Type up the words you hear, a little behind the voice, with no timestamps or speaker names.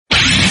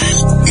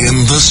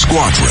in the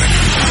squadron.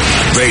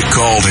 They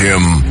called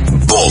him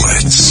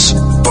Bullets,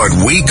 but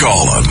we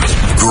call him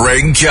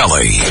Greg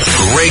Kelly.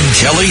 Greg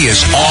Kelly is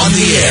on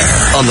the air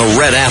on the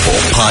Red Apple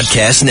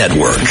Podcast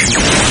Network.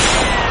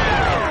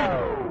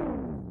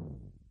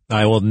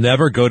 I will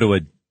never go to a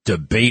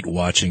debate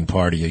watching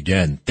party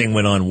again. Thing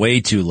went on way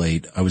too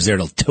late. I was there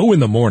till 2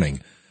 a.m.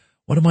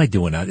 What am I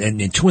doing?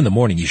 And 2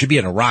 a.m, you should be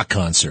at a rock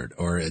concert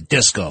or a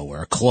disco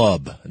or a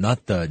club, not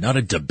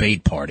a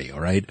debate party. All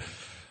right.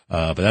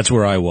 But that's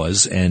where I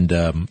was. And,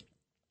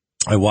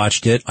 I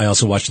watched it. I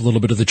also watched a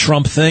little bit of the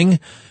Trump thing.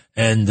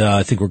 And,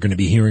 I think we're going to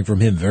be hearing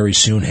from him very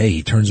soon. Hey,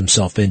 he turns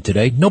himself in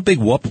today. No big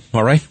whoop.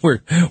 All right.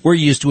 We're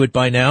used to it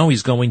by now.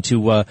 He's going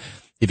to,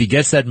 if he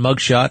gets that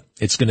mugshot,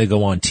 it's going to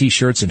go on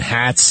T-shirts and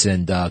hats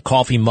and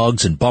coffee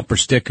mugs and bumper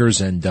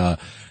stickers, and there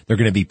are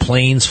going to be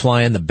planes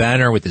flying the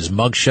banner with his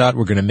mugshot.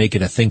 We're going to make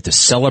it a thing to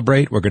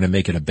celebrate. We're going to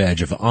make it a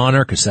badge of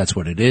honor because that's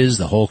what it is.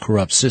 The whole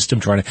corrupt system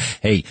trying to,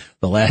 hey,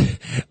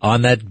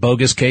 on that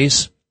bogus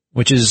case,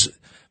 which is,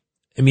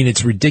 I mean,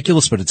 it's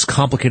ridiculous, but it's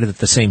complicated at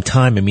the same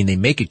time. I mean, they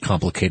make it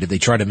complicated. They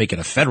try to make it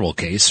a federal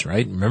case,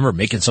 right? Remember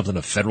making something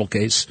a federal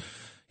case?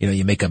 You know,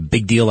 you make a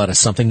big deal out of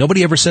something.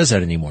 Nobody ever says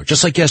that anymore.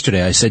 Just like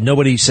yesterday, I said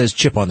nobody says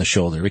chip on the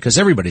shoulder because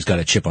everybody's got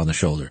a chip on the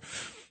shoulder.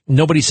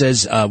 Nobody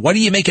says, why are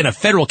you making a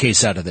federal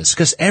case out of this?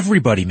 Because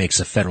everybody makes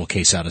a federal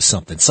case out of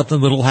something.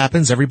 Something little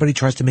happens, everybody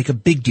tries to make a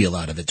big deal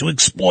out of it, to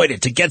exploit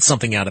it, to get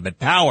something out of it.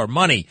 Power,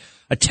 money,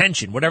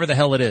 attention, whatever the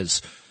hell it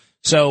is.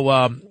 So,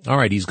 all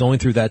right, he's going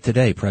through that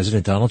today.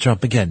 President Donald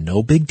Trump, again,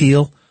 no big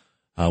deal.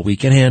 We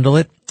can handle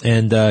it.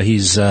 And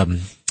he's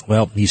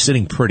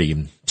sitting pretty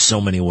in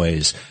so many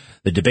ways.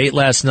 The debate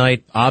last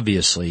night,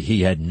 obviously,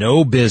 he had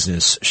no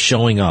business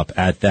showing up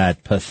at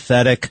that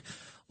pathetic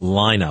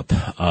lineup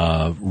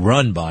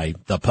run by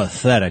the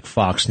pathetic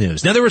Fox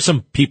News. Now, there were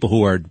some people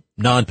who are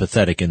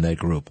non-pathetic in that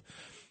group.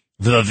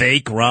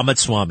 Vivek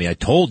Ramaswamy, I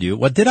told you.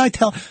 What did I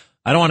tell?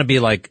 I don't want to be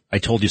like, I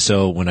told you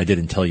so when I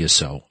didn't tell you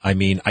so. I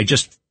mean, I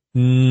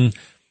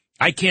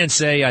can't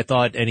say I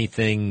thought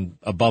anything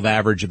above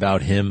average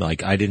about him.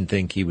 Like, I didn't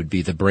think he would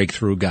be the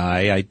breakthrough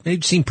guy.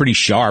 He seemed pretty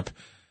sharp.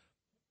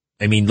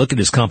 I mean, look at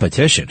his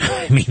competition.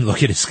 I mean,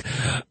 look at his,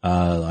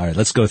 all right,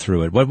 let's go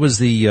through it. What was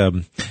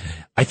the,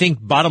 I think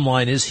bottom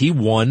line is he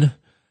won.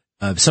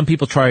 Some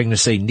people trying to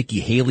say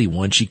Nikki Haley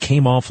won. She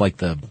came off like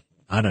the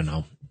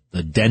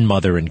den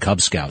mother in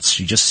Cub Scouts.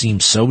 She just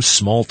seemed so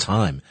small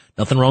time.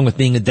 Nothing wrong with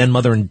being a den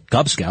mother in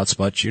Cub Scouts,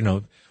 but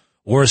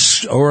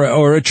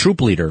or a troop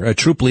leader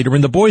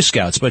in the Boy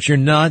Scouts, but you're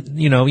not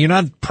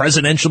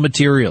presidential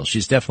material.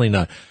 She's definitely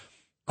not.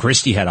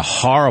 Christie had a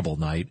horrible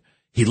night.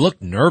 He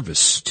looked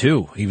nervous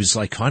too. He was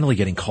like finally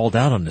getting called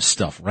out on this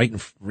stuff right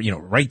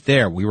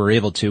there. We were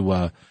able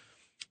to,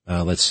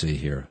 let's see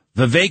here.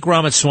 Vivek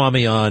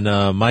Ramaswamy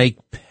on, Mike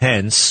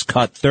Pence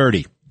cut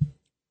 30.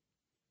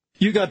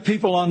 You got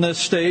people on this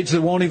stage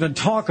that won't even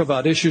talk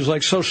about issues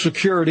like Social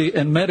Security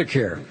and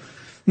Medicare. I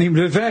mean,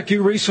 Vivek,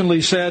 you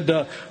recently said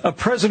a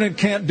president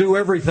can't do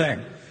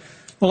everything.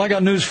 Well, I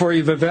got news for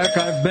you, Vivek.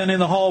 I've been in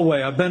the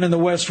hallway. I've been in the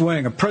West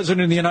Wing. A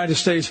president of the United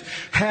States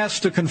has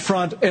to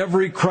confront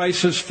every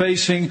crisis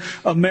facing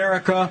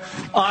America.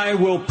 I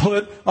will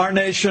put our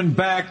nation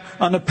back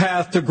on the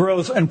path to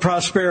growth and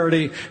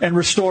prosperity and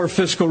restore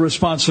fiscal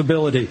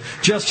responsibility,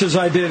 just as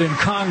I did in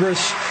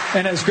Congress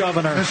and as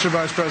governor, Mr.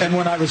 Vice President, and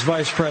when I was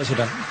vice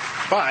president.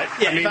 But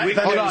yeah, I mean,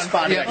 hold on.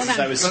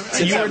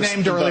 You were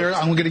named earlier.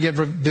 I'm going to give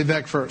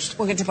Vivek first.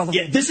 We'll get to both of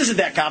them. Yeah, this isn't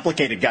that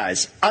complicated,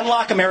 guys.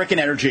 Unlock American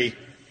energy.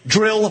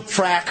 Drill,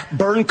 frack,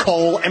 burn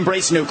coal,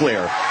 embrace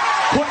nuclear.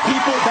 Put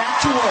people back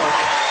to work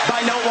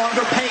by no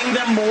longer paying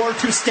them more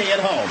to stay at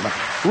home.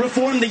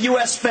 Reform the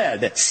U.S.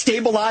 Fed,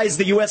 stabilize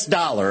the U.S.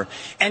 dollar,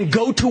 and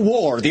go to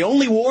war. The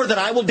only war that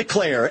I will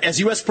declare as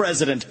U.S.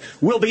 president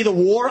will be the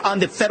war on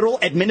the federal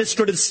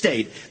administrative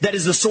state that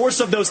is the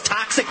source of those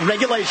toxic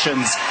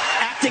regulations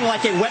acting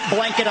like a wet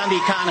blanket on the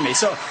economy.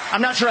 So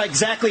I'm not sure I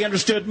exactly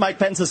understood Mike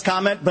Pence's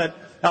comment, but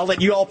I'll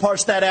let you all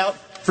parse that out.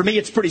 For me,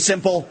 it's pretty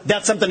simple.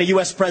 That's something a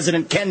U.S.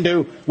 president can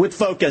do with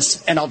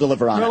focus, and I'll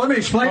deliver on it. Let me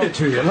explain it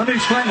to you.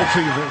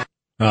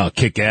 Oh,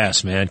 kick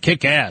ass, man.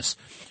 Kick ass.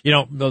 You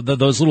know,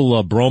 those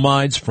little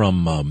bromides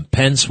from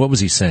Pence, what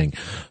was he saying?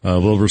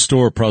 We'll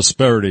restore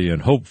prosperity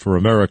and hope for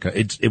America.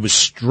 It was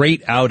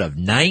straight out of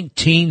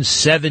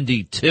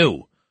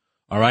 1972,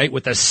 all right,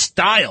 with a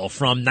style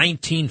from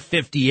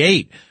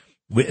 1958.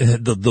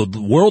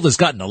 The world has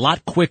gotten a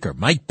lot quicker.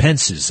 Mike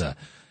Pence is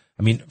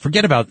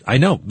forget about, I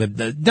know,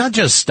 not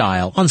just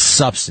style, on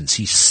substance.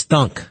 He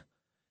stunk.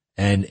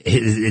 And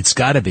it's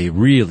got to be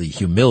really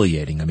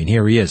humiliating. I mean,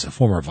 here he is, a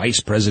former vice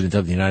president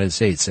of the United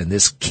States, and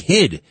this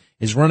kid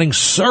is running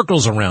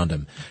circles around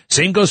him.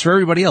 Same goes for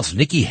everybody else.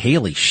 Nikki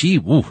Haley,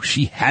 she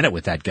had it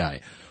with that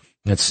guy.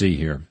 Let's see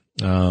here.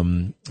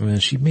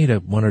 She made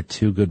one or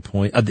two good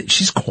points.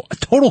 She's a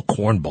total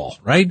cornball,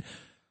 right? I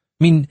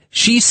mean,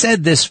 she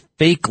said this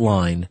fake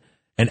line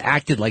and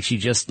acted like she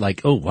just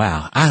like, oh,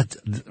 wow,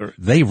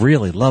 they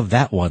really love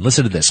that one.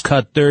 Listen to this.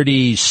 Cut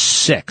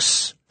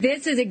 36.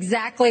 This is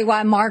exactly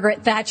why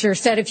Margaret Thatcher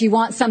said, if you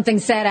want something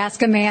said,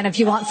 ask a man. If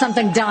you want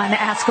something done,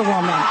 ask a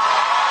woman.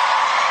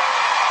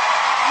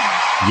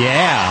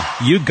 Yeah,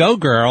 you go,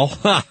 girl.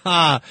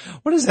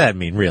 What does that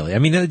mean, really? I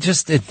mean,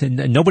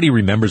 nobody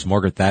remembers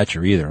Margaret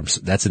Thatcher either.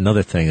 That's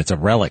another thing. It's a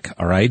relic,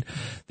 all right?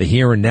 The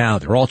here and now,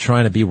 they're all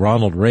trying to be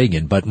Ronald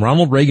Reagan, but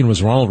Ronald Reagan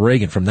was Ronald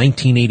Reagan from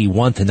 1981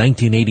 to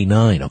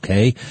 1989,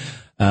 okay?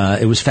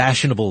 It was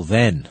fashionable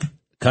then.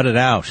 Cut it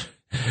out.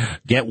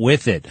 Get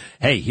with it.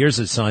 Hey, here's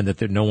a sign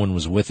that no one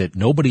was with it.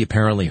 Nobody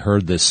apparently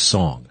heard this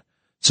song.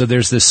 So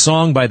there's this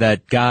song by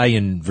that guy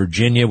in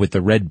Virginia with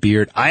the red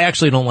beard. I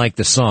actually don't like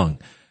the song.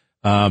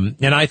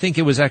 And I think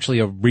it was actually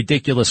a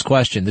ridiculous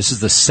question. This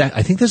is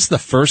I think this is the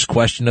first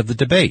question of the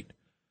debate.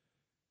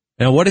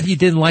 Now, what if you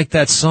didn't like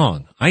that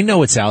song? I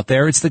know it's out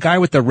there. It's the guy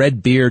with the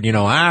red beard,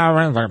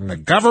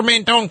 the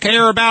government don't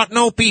care about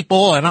no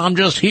people, and I'm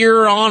just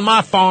here on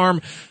my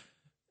farm.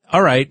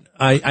 All right.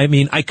 I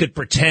mean, I could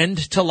pretend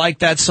to like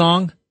that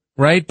song,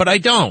 right? But I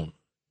don't.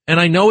 And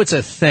I know it's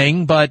a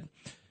thing, but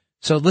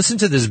so listen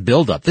to this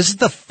buildup. This is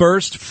the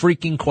first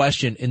freaking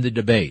question in the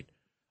debate.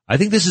 I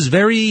think this is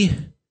very,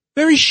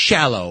 very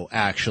shallow,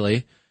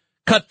 actually.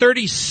 Cut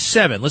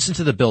 37. Listen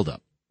to the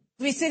buildup.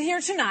 We sit here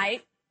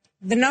tonight.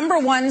 The number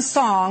one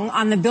song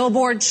on the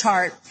Billboard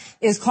chart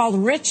is called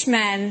Rich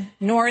Men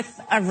North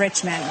of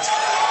Richmond.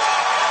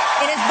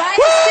 It is by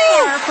a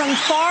singer from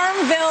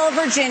Farmville,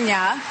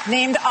 Virginia,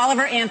 named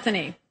Oliver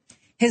Anthony.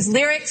 His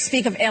lyrics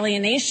speak of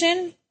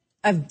alienation,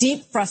 of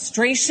deep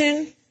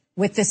frustration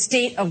with the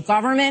state of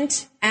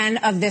government and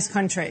of this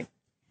country.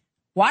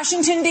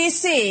 Washington,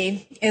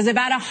 D.C. is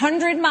about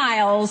 100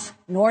 miles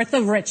north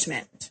of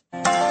Richmond.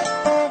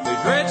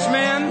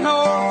 Richmond,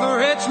 north of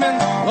Richmond,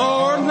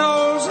 Lord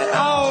knows it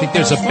all. I think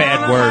there's a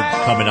bad word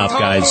coming up,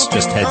 guys.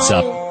 Just heads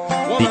up.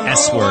 The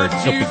S word.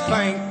 No big deal.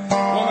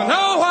 Wanna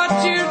know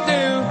what you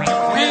do.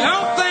 You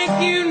don't think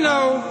you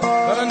know,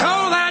 but I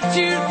know that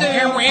you do.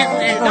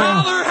 Your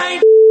dollar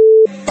ain't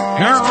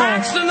it's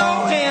taxed to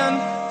no end.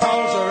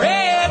 Cause the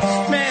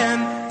rich man,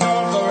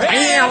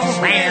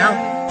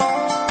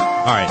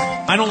 All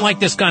right. I don't like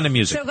this kind of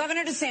music. So,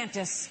 Governor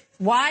DeSantis,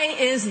 why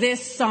is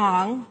this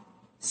song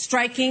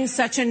striking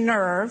such a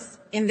nerve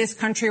in this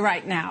country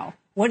right now?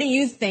 What do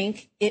you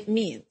think it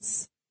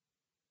means?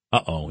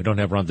 Uh-oh, we don't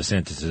have Ron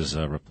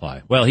DeSantis'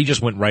 reply. Well, he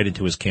just went right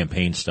into his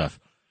campaign stuff.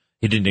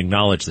 He didn't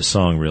acknowledge the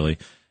song, really.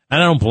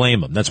 And I don't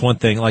blame him. That's one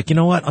thing. Like, you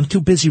know what? I'm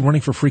too busy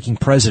running for freaking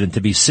president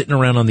to be sitting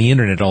around on the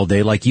internet all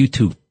day like you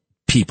two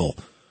people,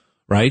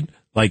 right?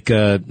 Like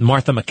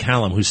Martha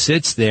McCallum, who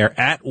sits there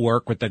at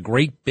work with a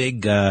great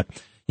big,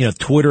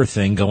 Twitter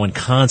thing going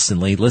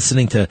constantly,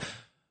 listening to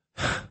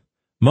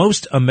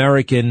most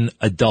American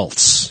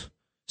adults,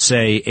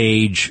 say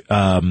age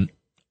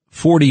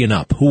 40 and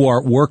up, who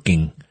are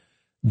working,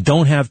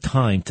 don't have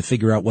time to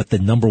figure out what the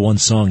number one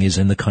song is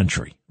in the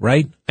country,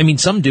 right? I mean,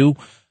 some do.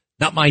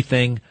 Not my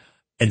thing.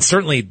 And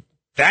certainly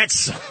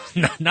that's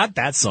not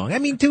that song. I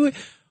mean,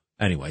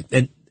 anyway,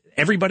 and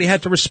everybody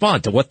had to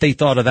respond to what they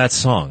thought of that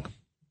song.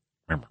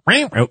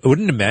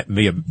 Wouldn't it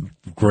be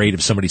great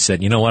if somebody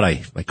said, you know what, I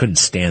couldn't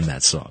stand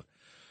that song.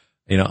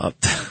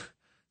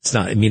 It's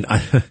not, I mean,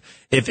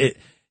 if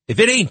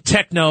it ain't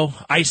techno,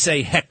 I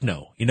say heck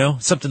no,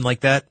 something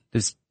like that.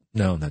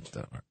 No, that's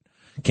not right.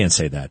 Can't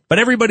say that. But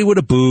everybody would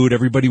have booed,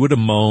 everybody would have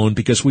moaned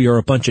because we are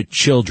a bunch of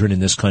children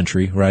in this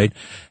country, right?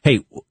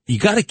 Hey, you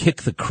got to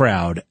kick the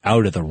crowd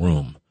out of the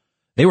room.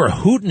 They were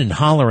hooting and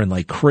hollering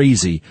like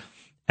crazy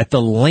at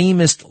the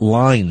lamest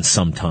lines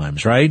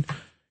sometimes, right?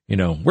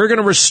 We're going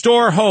to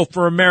restore hope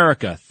for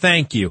America.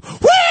 Thank you.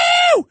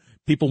 Woo!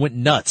 People went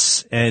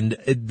nuts. And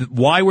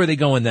why were they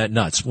going that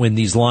nuts when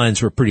these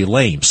lines were pretty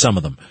lame, some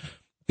of them?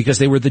 Because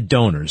they were the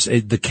donors.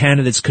 The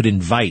candidates could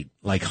invite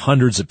like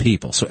hundreds of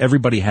people. So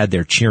everybody had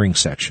their cheering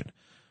section.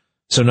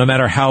 So no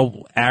matter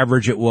how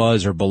average it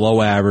was or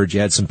below average,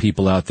 you had some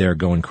people out there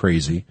going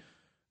crazy.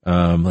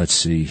 Let's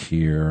see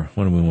here.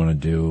 What do we want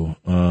to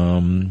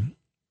do?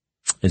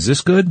 Is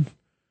this good?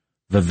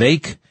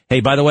 Vivek.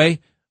 Hey, by the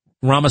way,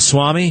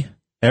 Ramaswamy,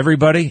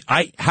 everybody.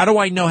 How do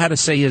I know how to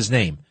say his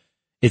name?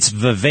 It's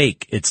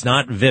Vivek. It's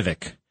not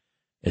Vivek.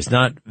 It's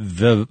not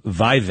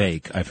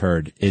Vivek, I've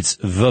heard. It's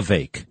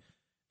Vivek.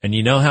 And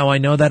you know how I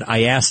know that?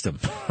 I asked him.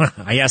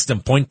 I asked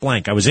him point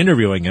blank. I was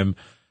interviewing him,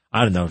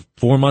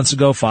 5 months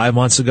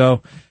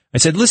ago. I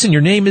said, listen,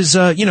 your name is,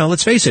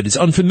 let's face it, it's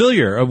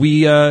unfamiliar.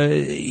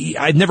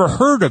 I'd never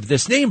heard of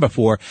this name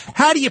before.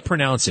 How do you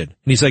pronounce it? And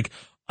he's like,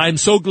 I'm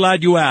so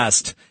glad you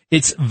asked.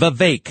 It's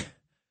Vivek.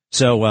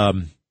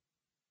 So,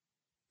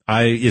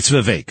 it's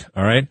Vivek.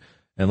 All right.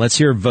 And let's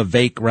hear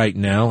Vivek right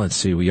now. Let's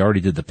see. We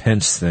already did the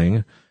Pence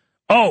thing.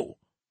 Oh,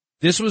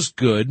 this was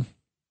good.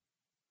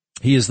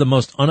 He is the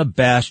most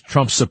unabashed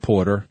Trump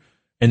supporter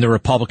in the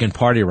Republican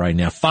Party right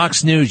now.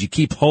 Fox News, you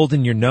keep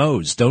holding your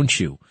nose, don't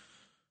you?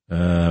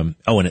 And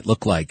it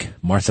looked like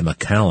Martha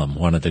McCallum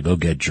wanted to go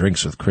get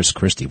drinks with Chris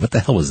Christie. What the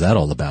hell was that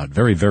all about?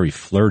 Very, very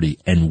flirty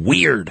and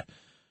weird.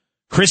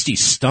 Christie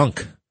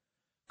stunk.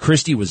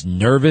 Christie was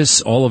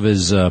nervous. All of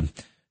his, the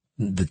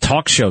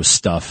talk show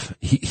stuff.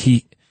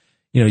 He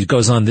he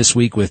goes on this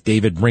week with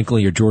David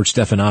Brinkley or George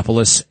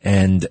Stephanopoulos,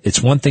 and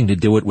it's one thing to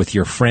do it with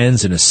your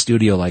friends in a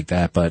studio like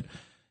that, but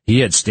he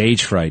had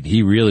stage fright.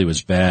 He really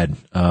was bad.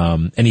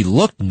 And he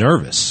looked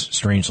nervous,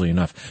 strangely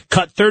enough.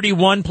 Cut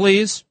 31,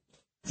 please.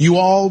 You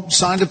all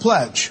signed a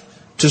pledge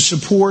to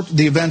support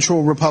the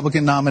eventual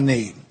Republican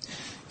nominee.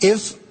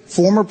 If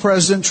former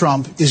President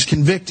Trump is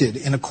convicted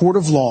in a court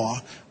of law,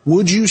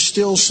 would you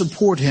still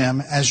support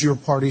him as your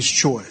party's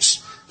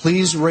choice?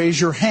 Please raise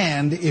your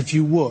hand if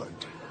you would.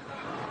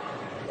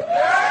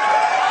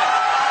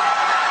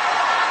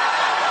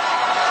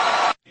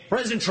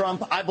 President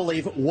Trump, I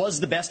believe, was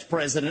the best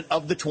president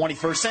of the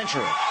 21st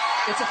century.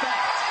 It's a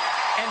fact.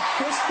 And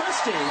Chris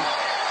Christie,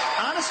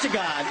 honest to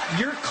God,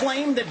 your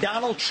claim that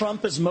Donald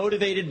Trump is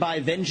motivated by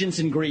vengeance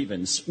and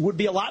grievance would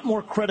be a lot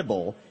more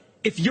credible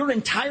if your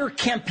entire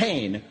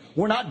campaign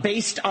were not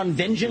based on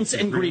vengeance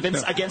and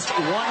grievance against one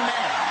man.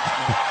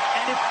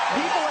 And if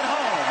people at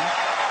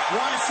home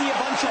want to see a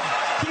bunch of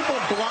people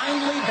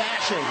blindly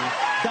bashing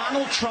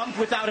Donald Trump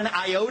without an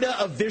iota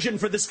of vision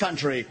for this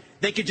country,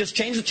 they could just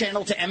change the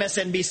channel to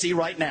MSNBC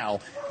right now.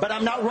 But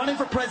I'm not running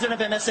for president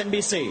of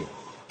MSNBC.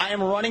 I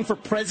am running for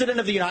president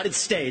of the United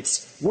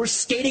States. We're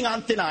skating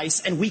on thin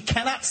ice, and we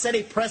cannot set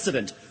a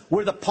precedent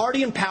where the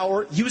party in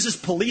power uses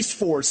police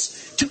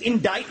force to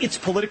indict its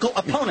political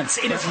opponents.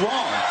 It is wrong. We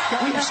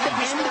have to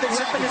end the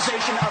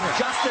weaponization of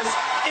justice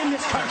in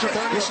this country.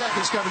 30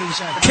 seconds, Governor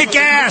DeSantis. Kick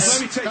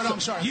ass! Let me tell you, I'm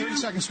sorry. 30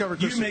 seconds, Governor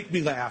Christie. You make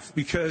me laugh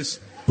because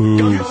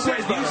Ooh. you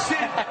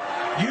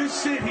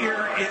sit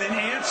here in an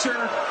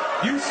answer.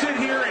 You sit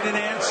here in an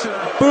answer.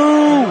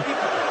 Boo!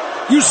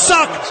 You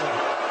suck!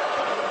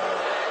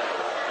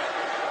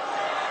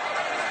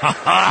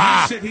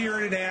 You sit here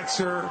in an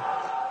answer.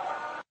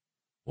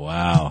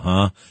 Wow,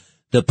 huh?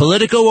 The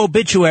political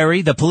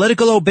obituary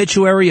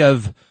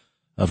of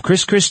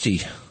Chris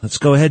Christie. Let's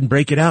go ahead and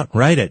break it out.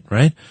 Write it,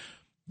 right?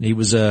 He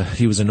was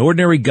an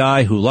ordinary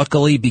guy who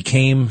luckily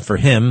became, for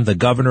him, the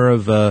governor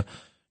of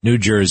New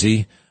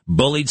Jersey,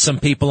 bullied some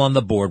people on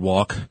the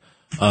boardwalk,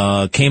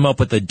 came up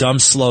with a dumb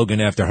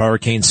slogan after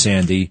Hurricane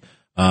Sandy,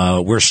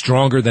 we're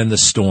stronger than the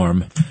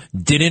storm,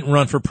 didn't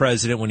run for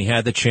president when he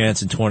had the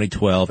chance in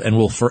 2012, and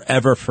will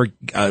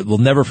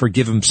never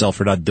forgive himself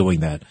for not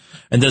doing that,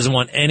 and doesn't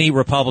want any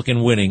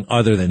Republican winning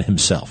other than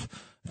himself.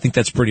 I think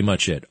that's pretty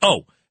much it.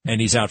 Oh, and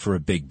he's out for a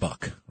big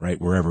buck, right,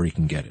 wherever he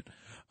can get it.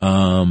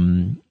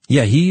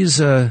 Yeah,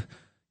 he's,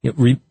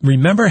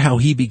 remember how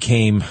he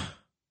became,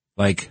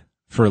 like,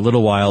 for a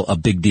little while, a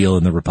big deal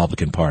in the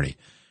Republican Party.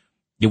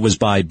 It was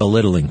by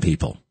belittling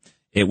people.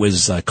 It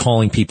was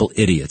calling people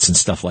idiots and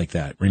stuff like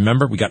that.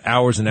 Remember? We got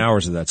hours and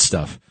hours of that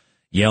stuff.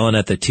 Yelling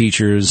at the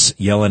teachers,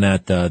 yelling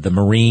at the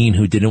Marine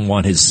who didn't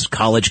want his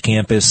college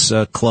campus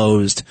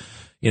closed,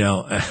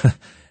 and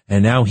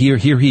now here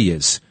he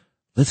is.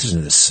 Listen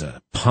to this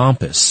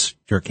pompous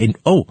jerk. And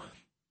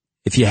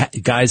if you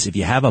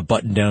have a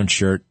button-down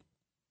shirt,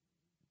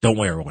 don't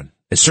wear one.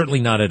 It's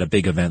certainly not at a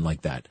big event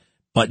like that.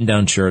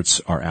 Button-down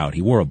shirts are out.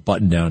 He wore a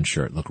button-down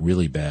shirt. Looked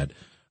really bad.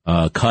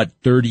 Cut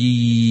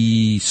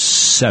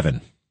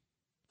 37.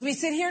 We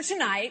sit here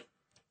tonight.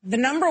 The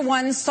number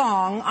one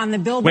song on the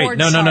Billboard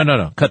chart. Wait,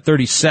 no. Cut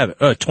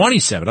 37.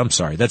 27. I'm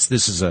sorry. We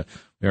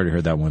already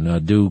heard that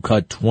one. Do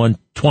cut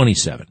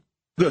 27.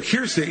 Look,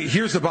 here's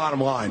the bottom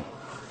line.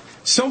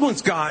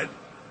 Someone's got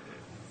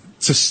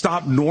to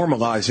stop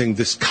normalizing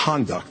this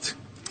conduct.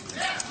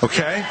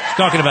 Okay?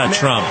 Talking about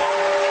Trump.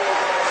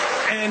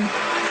 And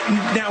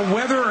now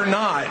whether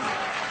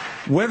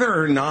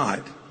or not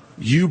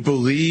you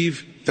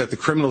believe that the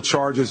criminal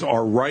charges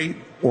are right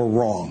or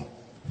wrong,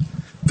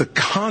 the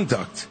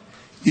conduct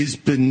is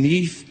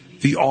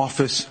beneath the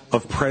office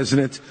of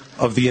President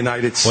of the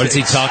United States. What is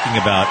he talking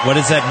about? What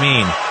does that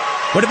mean?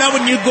 What about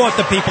when you go up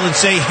to people and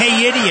say,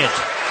 hey, idiot,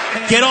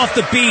 get off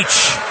the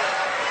beach?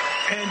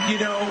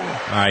 And,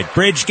 all right,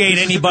 Bridgegate,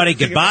 anybody?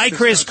 Goodbye,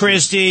 Chris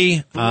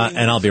Christie.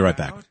 And I'll be right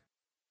back.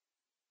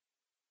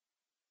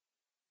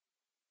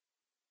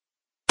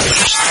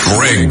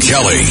 Greg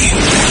Kelly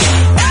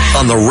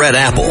on the Red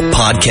Apple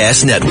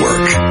Podcast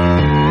Network.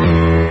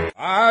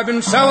 I've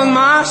been selling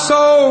my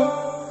soul,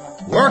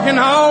 working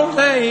all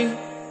day,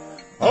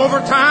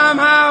 overtime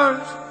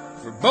hours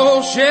for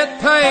bullshit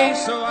pay.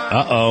 So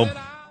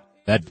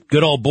that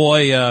good old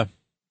boy.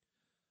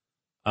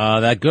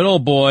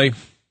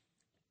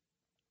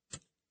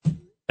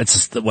 That's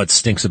just what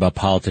stinks about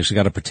politics. You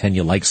got to pretend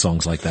you like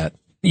songs like that.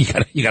 You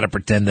got to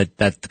pretend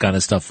that kind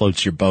of stuff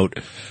floats your boat.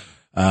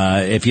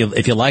 If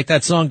you like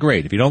that song,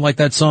 great. If you don't like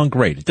that song,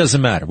 great. It doesn't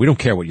matter. We don't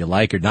care what you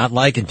like or not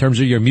like in terms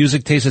of your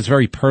music taste. It's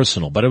very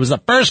personal. But it was the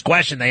first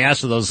question they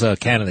asked of those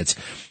candidates.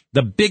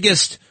 The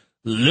biggest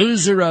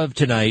loser of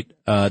tonight,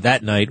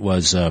 that night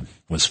was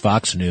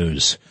Fox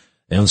News.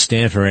 They don't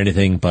stand for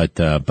anything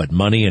but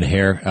money and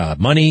hair,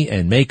 money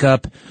and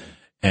makeup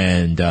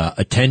and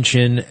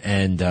attention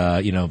and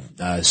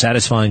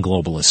satisfying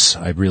globalists.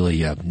 I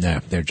really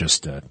they're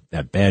just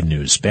bad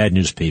news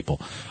people.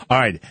 All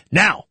right,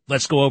 now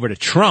let's go over to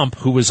Trump,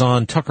 who was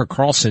on Tucker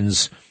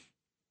Carlson's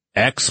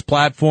X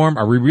platform.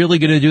 Are we really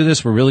going to do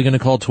this? We're really going to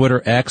call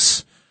Twitter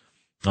X?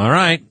 All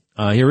right,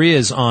 Here he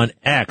is on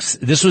X.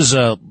 This was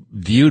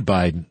viewed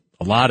by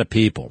a lot of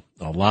people.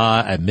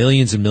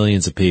 Millions and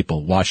millions of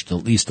people watched at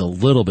least a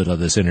little bit of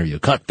this interview.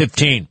 Cut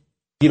 15.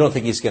 You don't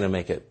think he's going to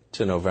make it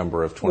to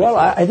November of 2020? Well,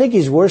 I think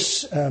he's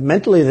worse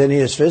mentally than he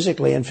is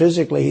physically, and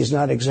physically he's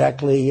not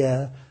exactly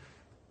a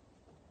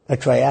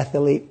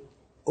triathlete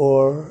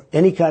or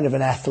any kind of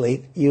an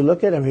athlete. You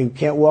look at him, he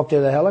can't walk to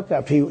the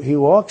helicopter. He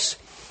walks,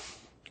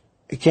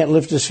 he can't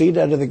lift his feet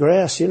out of the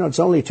grass. You know, it's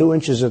only 2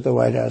 inches at the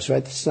White House,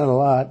 right? That's not a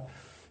lot.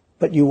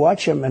 But you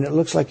watch him, and it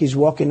looks like he's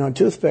walking on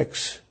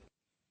toothpicks.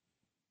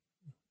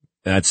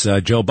 That's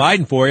Joe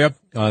Biden for you,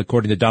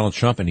 according to Donald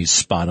Trump, and he's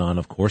spot on,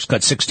 of course.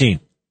 Cut 16.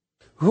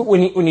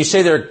 When you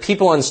say there are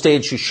people on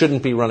stage who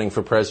shouldn't be running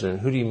for president,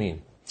 who do you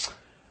mean?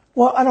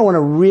 Well, I don't want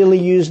to really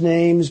use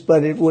names,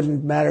 but it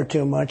wouldn't matter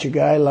too much. A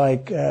guy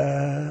like,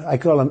 I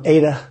call him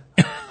Ada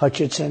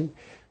Hutchinson.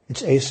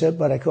 It's Asa,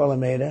 but I call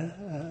him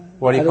Ada.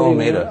 Why do you call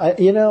him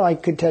Ada? I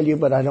could tell you,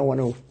 but I don't want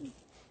to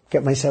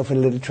get myself in a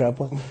little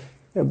trouble.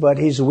 But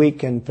he's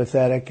weak and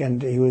pathetic,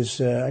 and he was,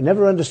 I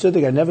never understood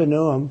the guy, never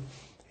knew him.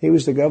 He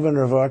was the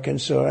governor of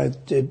Arkansas,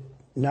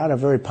 not a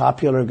very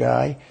popular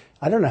guy.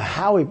 I don't know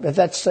how but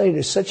that state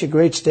is such a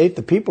great state.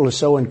 The people are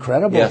so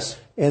incredible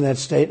in that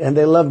state, and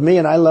they love me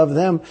and I love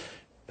them.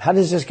 How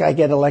does this guy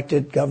get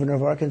elected governor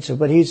of Arkansas?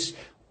 But he's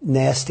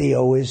nasty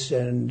always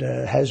and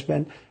has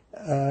been.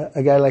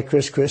 A guy like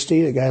Chris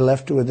Christie, the guy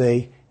left with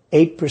a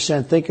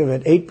 8%, think of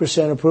it,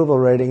 8% approval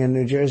rating in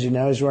New Jersey.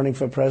 Now he's running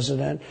for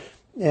president.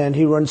 And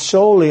he runs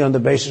solely on the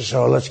basis,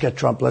 let's get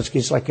Trump.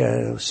 He's like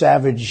a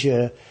savage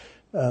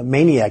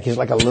maniac. He's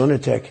like a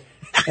lunatic.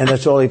 And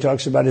that's all he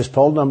talks about. His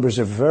poll numbers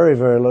are very,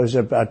 very low. He's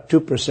about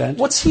 2%.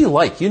 What's he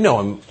like? You know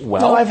him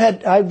well. No,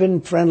 I've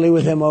been friendly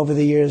with him over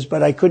the years,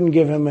 but I couldn't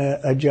give him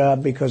a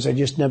job because I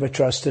just never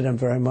trusted him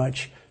very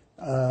much.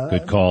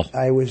 Good call.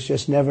 I was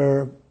just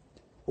never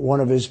one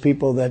of his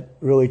people that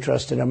really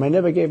trusted him. I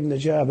never gave him the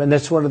job. And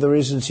that's one of the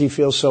reasons he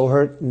feels so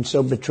hurt and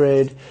so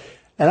betrayed.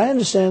 And I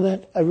understand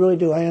that. I really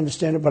do. I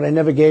understand it. But I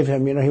never gave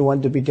him. He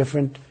wanted to be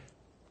different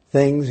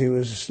things. He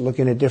was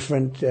looking at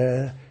different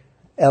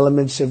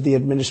elements of the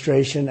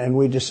administration, and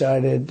I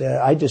decided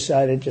I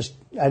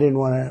didn't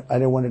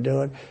want to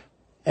do it.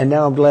 And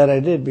now I'm glad I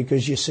did,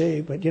 because you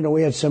see, but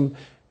we had some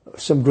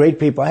great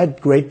people. I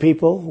had great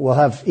people. We'll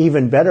have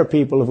even better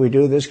people if we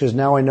do this, because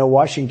now I know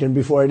Washington.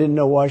 Before I didn't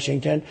know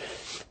Washington.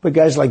 But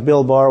guys like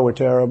Bill Barr were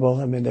terrible.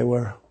 I mean, they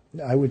were,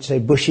 I would say,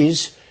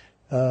 Bushies.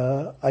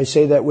 I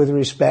say that with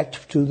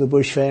respect to the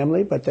Bush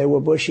family, but they were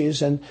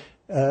Bushies, and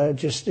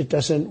it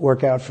doesn't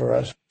work out for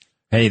us.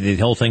 Hey, the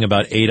whole thing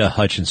about Ada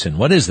Hutchinson.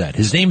 What is that?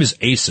 His name is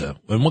Asa.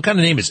 And what kind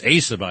of name is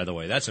Asa, by the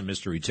way? That's a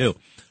mystery, too.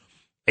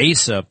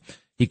 Asa,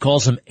 he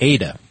calls him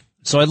Ada.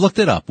 So I looked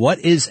it up. What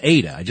is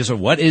Ada? I just said,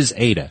 what is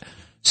Ada?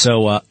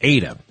 So,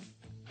 Ada,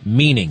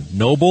 meaning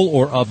noble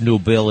or of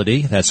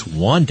nobility. That's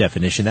one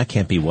definition. That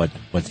can't be what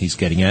he's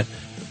getting at.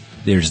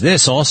 There's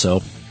this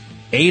also.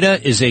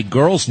 Ada is a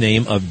girl's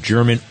name of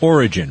German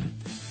origin,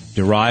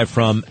 derived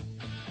from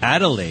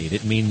Adelaide.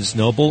 It means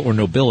noble or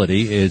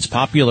nobility. It's a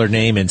popular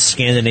name in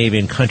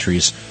Scandinavian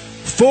countries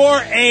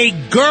for a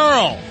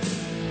girl.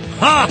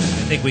 Ha! I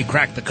think we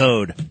cracked the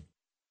code.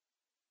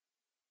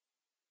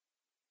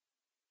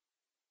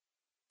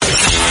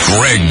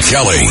 Greg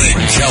Kelly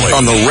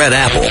on the Red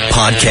Apple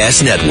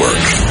Podcast Network.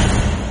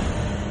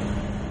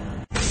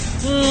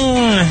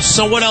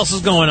 So what else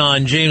is going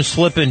on? James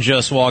Flippin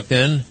just walked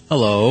in.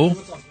 Hello.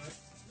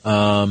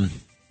 Turn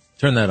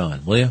that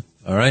on, will you?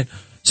 All right.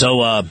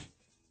 So,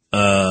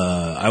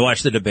 I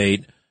watched the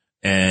debate,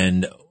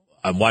 and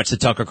I watched the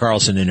Tucker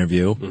Carlson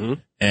interview,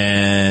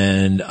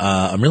 and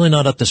I'm really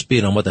not up to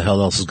speed on what the hell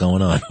else is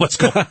going on. What's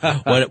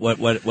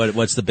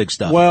the big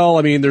stuff? Well,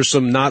 I mean, there's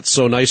some not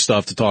so nice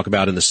stuff to talk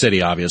about in the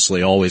city,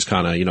 obviously. Always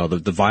kind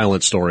of, the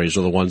violent stories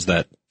are the ones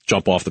that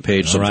jump off the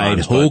page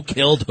sometimes. Right. Who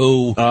killed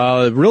who?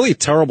 Really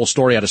terrible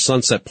story out of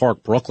Sunset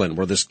Park, Brooklyn,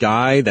 where this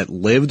guy that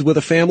lived with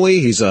a family,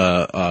 he's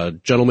a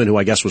gentleman who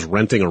I guess was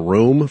renting a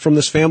room from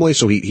this family.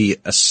 So he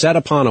set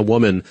upon a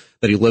woman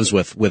that he lives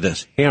with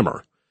a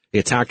hammer. He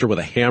attacked her with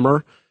a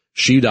hammer.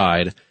 She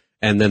died.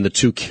 And then her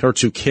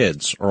two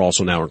kids are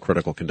also now in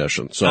critical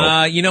condition.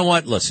 So, you know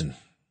what? Listen,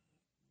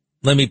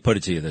 let me put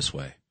it to you this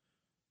way.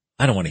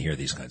 I don't want to hear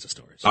these kinds of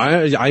stories.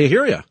 I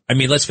hear you. I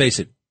mean, let's face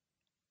it.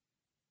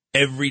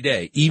 Every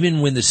day,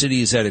 even when the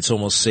city is at its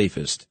almost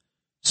safest,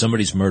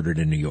 somebody's murdered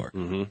in New York.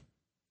 Mm-hmm.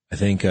 I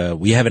think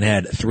we haven't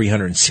had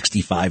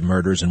 365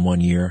 murders in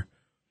 1 year,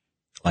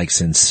 like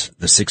since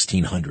the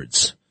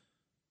 1600s.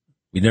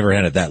 We never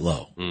had it that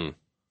low. Mm.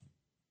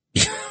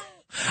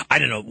 I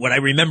don't know. What I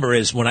remember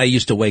is when I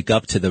used to wake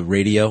up to the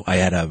radio, I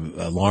had an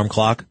alarm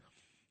clock,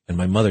 and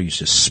my mother used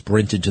to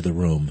sprint into the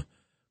room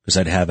because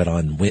I'd have it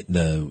on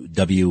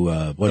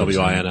the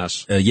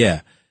WINS.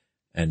 Yeah.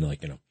 And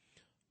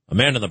a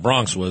man in the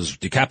Bronx was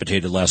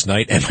decapitated last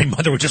night, and my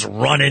mother would just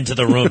run into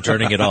the room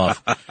turning it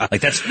off.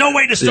 Like, that's no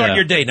way to start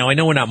your day. Now, I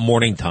know we're not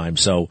morning time,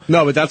 so.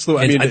 No, but that's the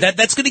way, I mean.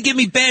 That's going to give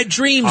me bad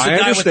dreams, I the guy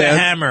understand. with the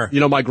hammer. You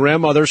know, my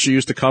grandmother, she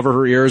used to cover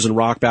her ears and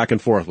rock back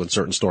and forth when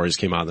certain stories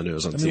came out of the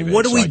news on TV.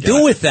 What do we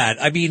do with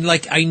that? I mean,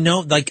 like, I know,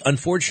 like,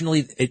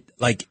 unfortunately,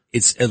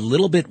 it's a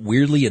little bit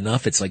weirdly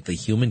enough, it's like the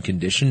human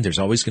condition.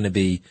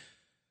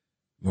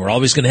 We're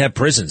always going to have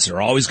prisons. There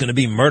are always going to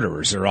be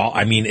murderers.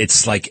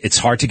 It's like, it's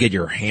hard to get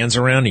your hands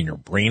around and your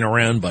brain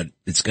around, but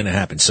it's going to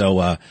happen. So,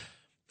 I'm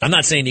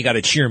not saying you got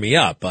to cheer me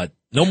up, but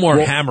no more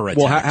hammer attacks.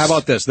 Well, how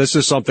about this? This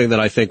is something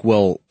that I think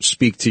will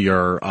speak to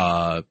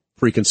your,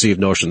 preconceived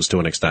notions to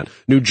an extent.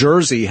 New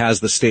Jersey has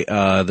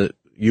the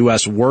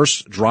U.S.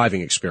 worst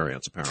driving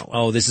experience, apparently.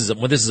 Oh, this is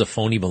a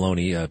phony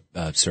baloney,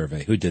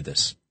 survey. Who did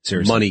this?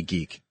 Seriously. Money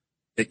Geek.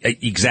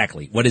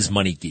 Exactly. What is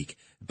Money Geek?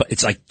 But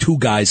it's like two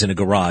guys in a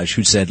garage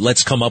who said,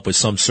 let's come up with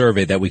some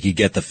survey that we could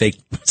get the fake.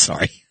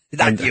 Sorry.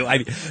 Not you.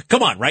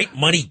 Come on, right?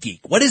 Money Geek.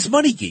 What is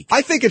Money Geek?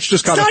 I think it's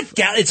just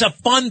it's a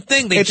fun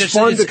thing. It's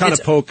fun to kind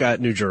of poke at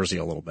New Jersey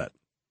a little bit.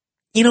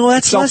 You know,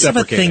 that's less of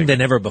a thing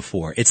than ever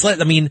before.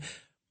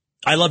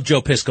 I love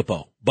Joe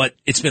Piscopo, but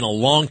it's been a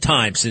long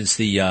time since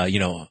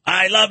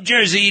I love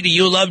Jersey. Do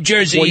you love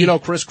Jersey? Well,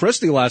 Chris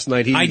Christie last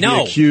night, he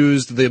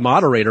accused the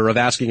moderator of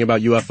asking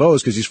about UFOs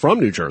because he's from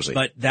New Jersey.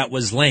 But that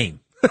was lame.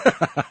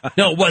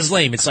 No, it was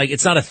lame. It's like,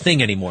 it's not a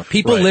thing anymore.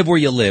 People live where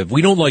you live.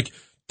 We don't what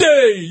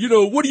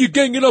are you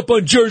ganging up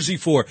on Jersey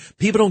for?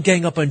 People don't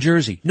gang up on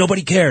Jersey.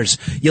 Nobody cares.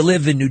 You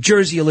live in New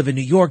Jersey, you live in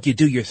New York, you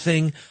do your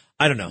thing.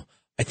 I don't know.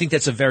 I think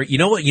that's you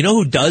know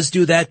who does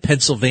do that?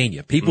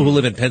 Pennsylvania. People who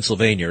live in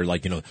Pennsylvania are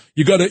like,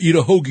 you gotta eat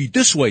a hoagie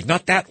this way,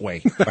 not that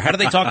way. Or how do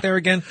they talk there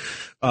again?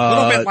 A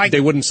little bit like. They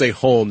wouldn't say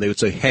home, they would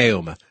say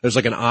home. There's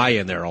like an I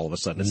in there all of a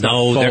sudden. It's not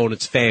phone,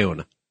 it's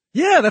phone.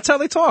 Yeah, that's how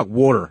they talk.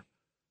 Water.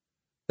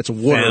 It's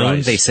water phone?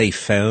 ice. They say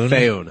phone?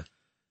 Phone.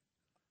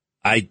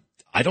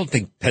 I don't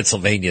think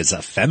Pennsylvania is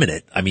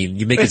effeminate. I mean,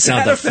 you make it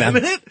sound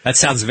effeminate. That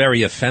sounds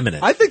very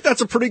effeminate. I think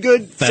that's a pretty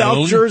good phone?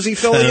 South Jersey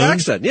Philly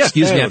accent. Yeah.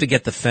 Excuse me, I have to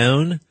get the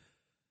phone.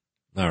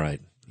 All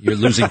right. You're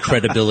losing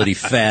credibility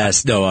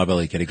fast. No, I'm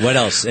only kidding. What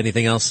else?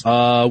 Anything else?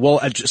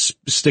 Just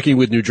sticking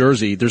with New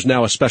Jersey, there's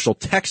now a special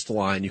text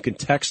line. You can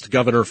text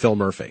Governor Phil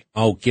Murphy.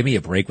 Oh, give me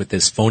a break with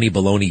this phony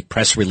baloney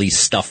press release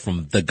stuff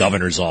from the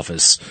governor's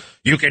office.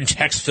 You can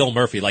text Phil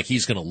Murphy like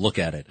he's going to look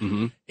at it.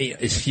 Mm-hmm.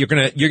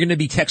 You're going to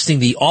be texting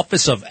the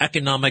Office of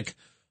Economic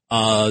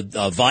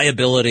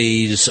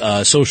Viability's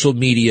social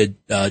media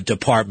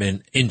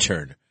department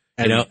intern.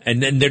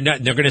 And then they're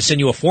going to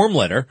send you a form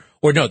letter,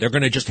 or no, they're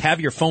going to just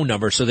have your phone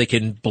number so they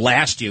can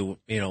blast you,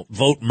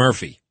 vote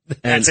Murphy.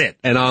 That's it.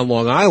 And on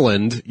Long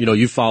Island,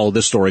 you followed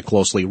this story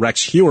closely.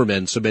 Rex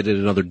Heuermann submitted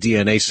another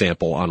DNA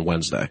sample on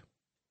Wednesday.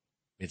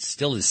 It's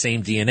still the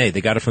same DNA.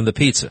 They got it from the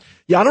pizza.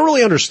 Yeah, I don't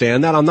really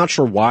understand that. I'm not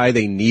sure why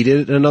they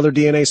needed another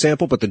DNA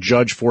sample, but the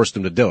judge forced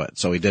him to do it.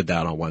 So he did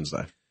that on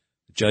Wednesday.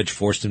 The judge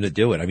forced him to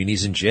do it. I mean,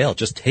 he's in jail.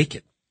 Just take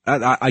it.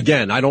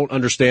 Again, I don't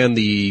understand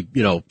the,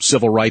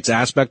 civil rights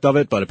aspect of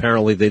it, but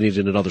apparently they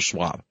needed another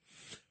swab.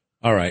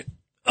 All right.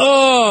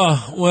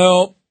 Oh,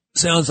 well,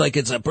 sounds like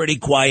it's a pretty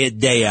quiet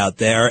day out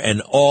there,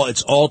 and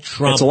it's all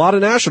Trump. It's a lot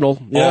of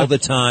national. Yeah. All the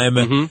time.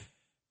 Mm-hmm.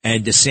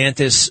 And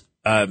DeSantis,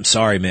 I'm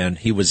sorry, man,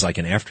 he was like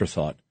an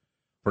afterthought.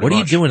 Pretty what much.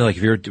 Are you doing like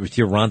if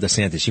you're Ron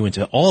DeSantis? You went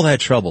to all that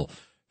trouble.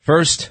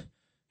 First,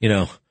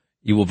 you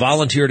will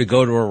volunteer to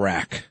go to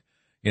Iraq,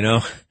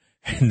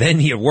 and then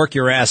you work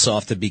your ass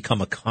off to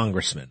become a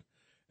congressman.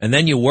 And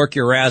then you work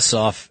your ass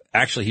off.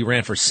 Actually, he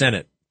ran for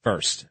Senate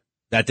first.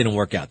 That didn't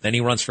work out. Then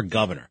he runs for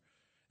governor.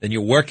 Then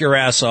you work your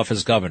ass off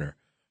as governor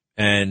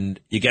and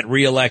you get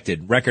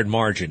reelected, record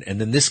margin.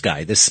 And then this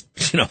guy, this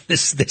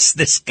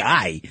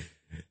guy,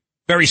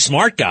 very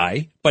smart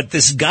guy, but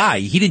this guy,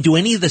 he didn't do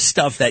any of the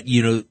stuff that,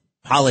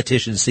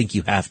 politicians think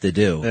you have to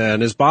do.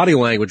 And his body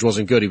language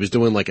wasn't good. He was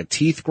doing like a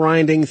teeth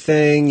grinding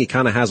thing. He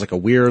kind of has like a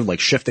weird, like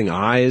shifting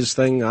eyes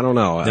thing. I don't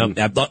know.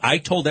 No, I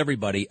told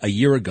everybody a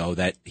year ago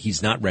that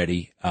he's not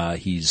ready.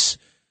 He's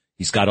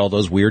got all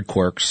those weird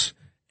quirks.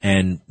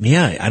 And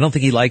yeah, I don't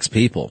think he likes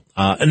people.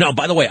 No,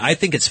 by the way, I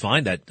think it's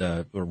fine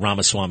that,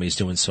 Ramaswamy is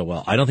doing so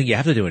well. I don't think you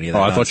have to do any of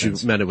that. I thought you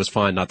meant it was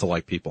fine not to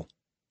like people.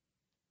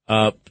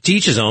 To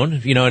each his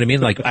own, you know what I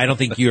mean? Like, I don't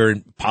think you're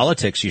in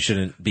politics. You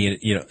shouldn't be,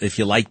 if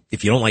you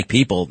don't like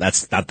people,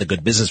 that's not the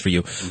good business for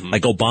you. Mm-hmm.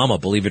 Like Obama,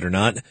 believe it or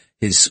not,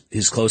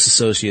 his close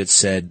associates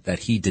said that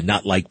he did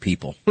not like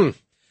people.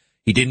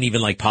 He didn't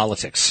even like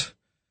politics.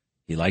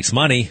 He likes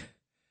money.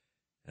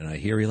 And I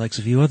hear he likes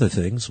a few other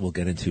things we'll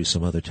get into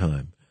some other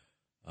time.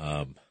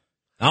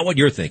 Not what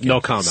you're thinking. No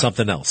comment.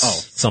 Something else.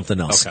 Oh.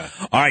 Something else. Okay.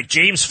 All right,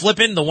 James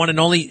Flippin, the one and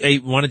only.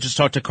 I want to just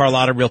talk to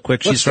Carlotta real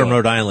quick. She's from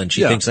Rhode Island.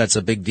 She thinks that's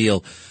a big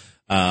deal.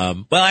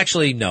 Well,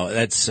 actually, no,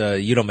 that's,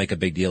 you don't make a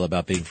big deal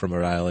about being from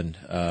Rhode Island.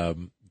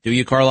 Do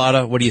you,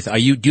 Carlotta? What do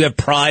you do you have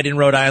pride in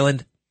Rhode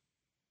Island?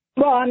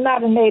 Well, I'm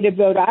not a native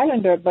Rhode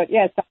Islander, but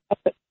yes.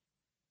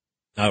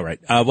 All right.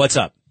 What's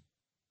up?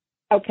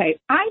 Okay.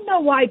 I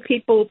know why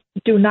people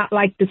do not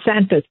like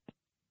DeSantis.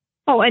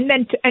 Oh, and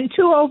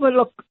to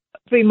overlook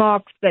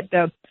remarks that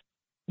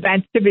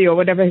Vance Tibby or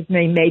whatever his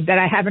name made that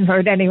I haven't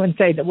heard anyone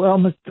say that we're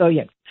almost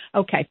brilliant.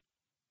 Okay.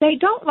 They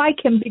don't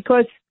like him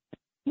because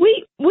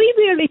we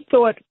really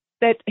thought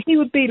that he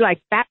would be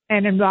like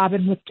Batman and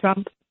Robin with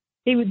Trump.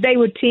 They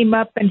would team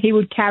up and he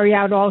would carry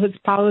out all his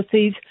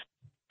policies,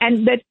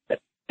 and that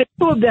the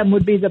two of them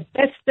would be the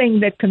best thing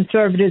that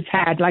conservatives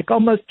had, like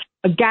almost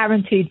a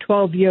guaranteed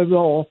 12-year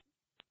role.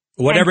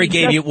 Whatever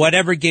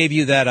gave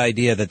you that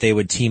idea that they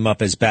would team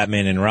up as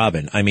Batman and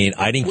Robin? I mean,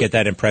 I didn't get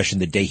that impression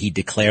the day he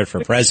declared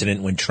for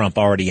president when Trump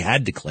already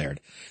had declared.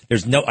 I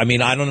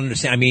don't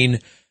understand. I mean,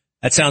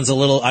 that sounds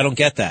I don't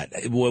get that.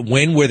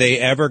 When were they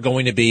ever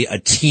going to be a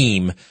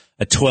team,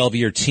 a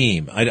 12-year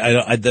team?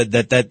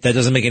 That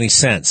doesn't make any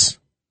sense.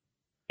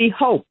 We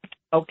hoped.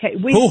 Okay.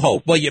 Who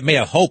hoped? Well, you may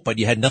have hoped, but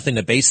you had nothing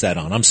to base that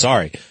on. I'm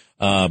sorry.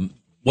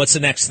 What's the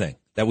next thing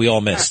that we all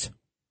missed?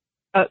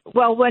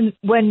 Well, what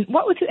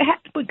was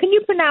it? Can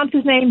you pronounce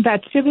his name,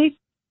 Vatshivi?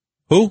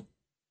 Who?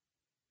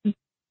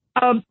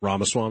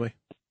 Ramaswamy.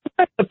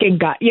 Good-looking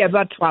guy. Yeah,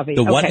 Vatshivi.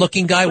 The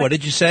what-looking guy? What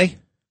did you say?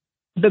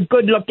 The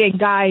good-looking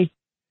guy.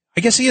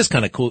 I guess he is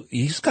kind of cool.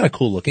 He's kind of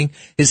cool looking.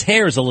 His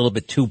hair is a little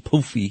bit too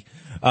poofy.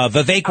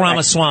 Vivek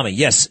Ramaswamy.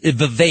 Yes,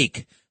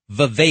 Vivek.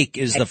 Vivek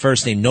is the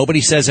first name.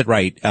 Nobody says it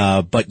right,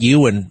 but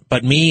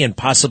me and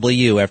possibly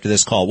you after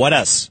this call. What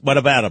else? What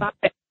about him?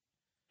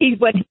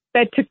 When he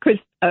said to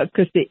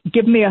Christie,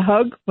 give me a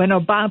hug, when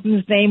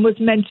Obama's name was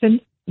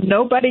mentioned,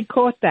 nobody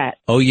caught that.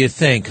 Oh, you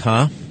think,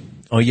 huh?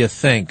 Oh, you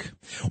think.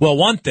 Well,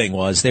 one thing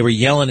was they were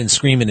yelling and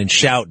screaming and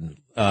shouting.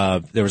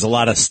 There was a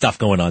lot of stuff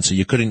going on, so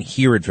you couldn't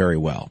hear it very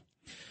well.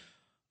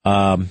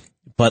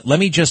 But let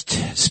me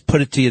just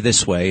put it to you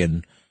this way,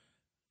 and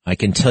I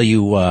can tell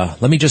you,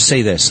 let me just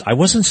say this. I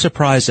wasn't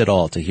surprised at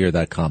all to hear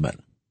that comment.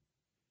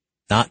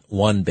 Not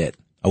one bit.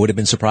 I would have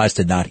been surprised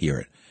to not hear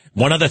it.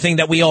 One other thing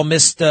that we all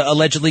missed,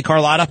 allegedly,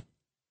 Carlotta?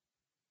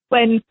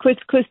 When Chris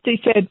Christie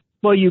said,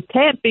 well, you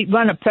can't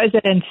run a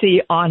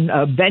presidency on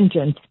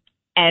vengeance,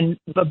 and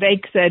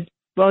Vivek said,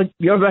 well,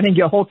 you're running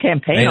your whole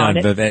campaign on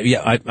it. Vivek,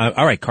 yeah,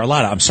 all right,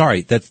 Carlotta, I'm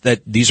sorry.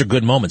 That these are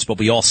good moments, but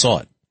we all saw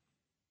it.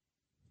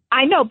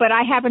 I know, but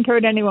I haven't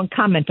heard anyone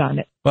comment on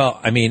it. Well,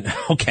 I mean,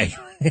 okay.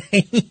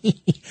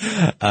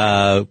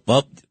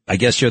 Well, I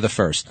guess you're the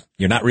first.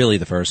 You're not really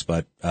the first,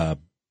 but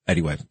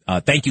anyway.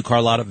 Thank you,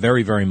 Carlotta,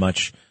 very, very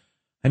much.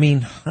 I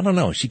mean, I don't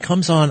know. She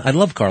comes on, I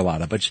love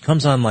Carlotta, but she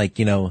comes on like,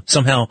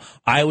 somehow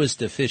I was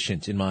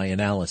deficient in my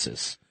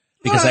analysis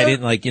because I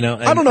didn't I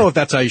don't know if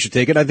that's how you should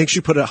take it. I think she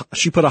put a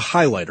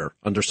highlighter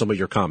under some of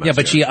your comments. Yeah,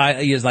 but she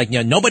is like,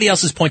 nobody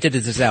else has pointed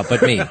this out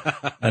but me.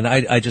 And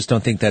I just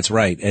don't think that's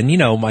right. And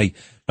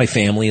my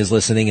family is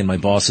listening and my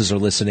bosses are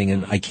listening,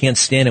 and I can't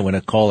stand it when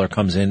a caller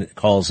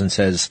calls and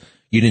says,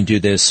 you didn't do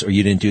this or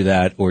you didn't do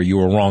that, or you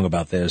were wrong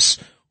about this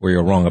or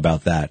you're wrong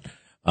about that.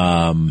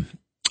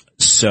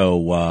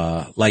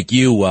 So, like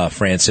you,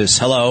 Francis,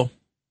 hello.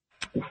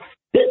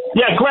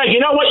 Yeah, Greg, you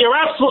know what? You're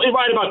absolutely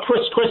right about Chris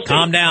Christie.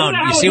 Calm down.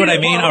 You see what I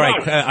mean? All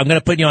right. I'm going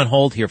to put you on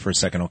hold here for a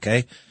second,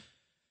 okay?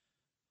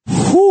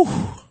 Whew.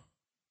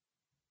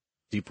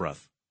 Deep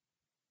breath.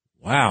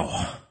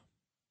 Wow.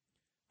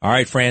 All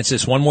right,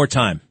 Francis, one more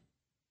time.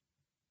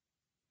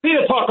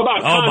 Peter, talk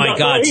about oh, my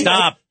God,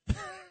 stop.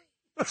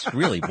 That's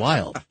really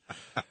wild.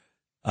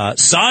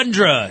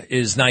 Sandra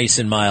is nice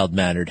and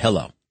mild-mannered.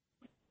 Hello.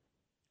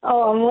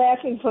 Oh, I'm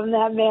laughing from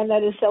that, man.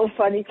 That is so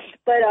funny.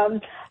 But,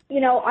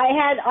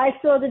 I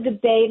saw the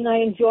debate and I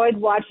enjoyed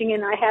watching it,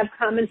 and I have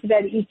comments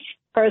about each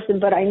person,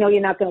 but I know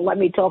you're not going to let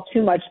me talk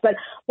too much. But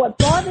what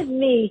bothered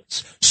me...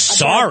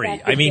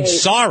 Sorry. I mean,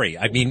 sorry.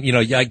 I mean,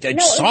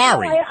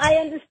 sorry. No, I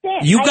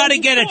understand. You got to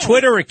get a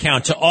Twitter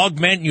account to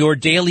augment your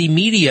daily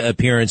media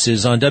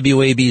appearances on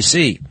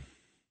WABC.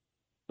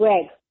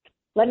 Greg,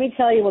 let me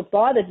tell you what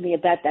bothered me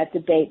about that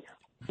debate.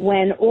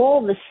 When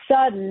all of a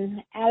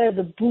sudden, out of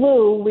the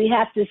blue, we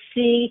have to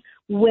see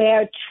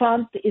where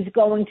Trump is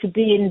going to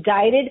be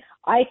indicted,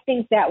 I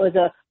think that was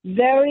a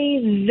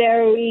very,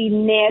 very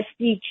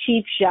nasty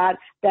cheap shot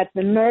that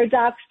the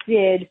Murdochs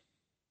did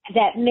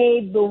that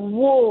made the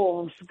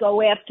wolves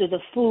go after the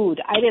food.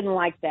 I didn't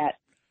like that.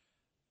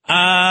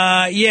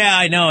 Yeah,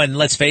 I know. And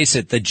let's face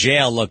it, the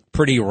jail looked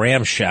pretty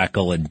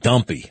ramshackle and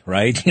dumpy,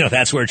 right?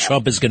 That's where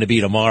Trump is going to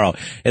be tomorrow.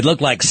 It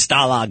looked like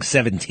Stalag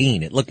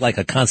 17. It looked like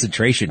a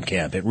concentration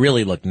camp. It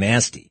really looked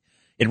nasty.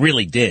 It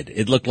really did.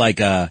 It looked like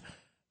it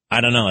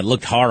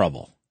looked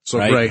horrible. So,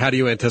 right? Greg, how do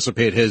you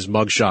anticipate his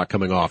mugshot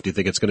coming off? Do you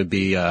think it's going to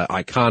be an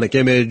iconic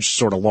image,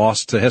 sort of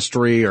lost to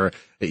history, or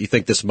you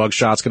think this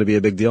mugshot's going to be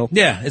a big deal?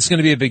 Yeah, it's going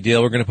to be a big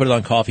deal. We're going to put it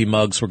on coffee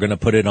mugs. We're going to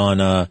put it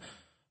on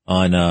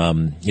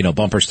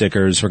bumper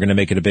stickers. We're going to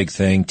make it a big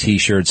thing,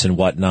 T-shirts and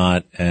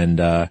whatnot. And,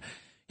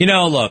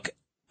 look,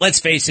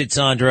 let's face it,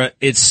 Sandra,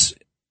 it's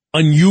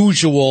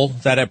unusual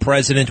that a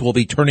president will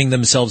be turning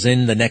themselves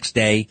in the next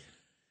day.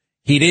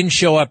 He didn't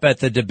show up at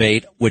the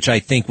debate, which I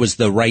think was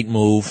the right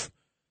move.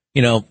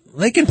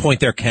 They can point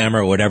their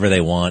camera or whatever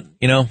they want.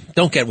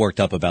 Don't get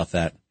worked up about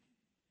that.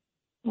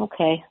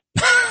 Okay.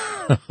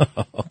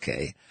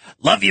 Okay.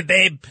 Love you,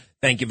 babe.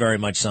 Thank you very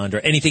much,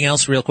 Sandra. Anything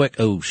else real quick?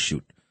 Oh,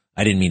 shoot.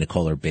 I didn't mean to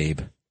call her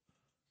babe.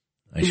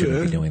 I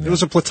shouldn't be doing that. It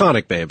was a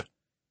platonic babe.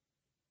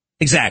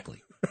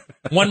 Exactly.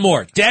 One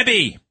more.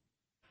 Debbie.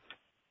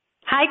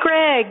 Hi,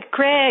 Greg.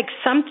 Greg,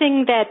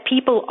 something that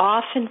people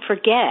often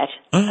forget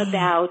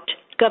about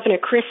Governor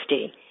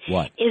Christie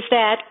What? is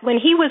that when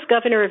he was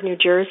governor of New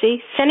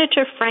Jersey,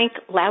 Senator Frank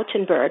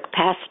Lautenberg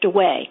passed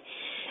away.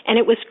 And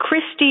it was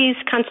Christie's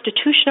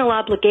constitutional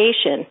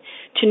obligation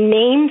to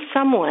name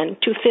someone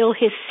to fill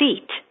his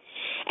seat.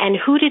 And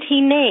who did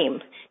he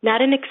name?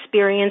 Not an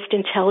experienced,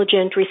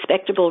 intelligent,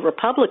 respectable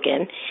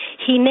Republican.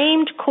 He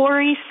named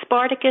Cory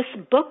Spartacus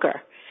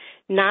Booker,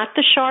 not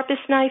the sharpest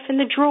knife in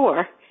the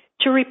drawer,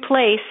 to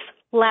replace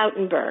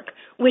Lautenberg,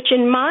 which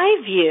in my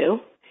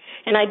view,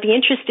 and I'd be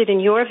interested in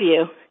your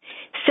view,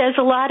 says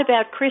a lot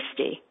about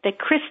Christie, that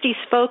Christie's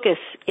focus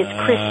is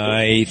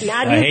Christie,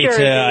 not New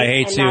Jersey. I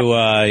hate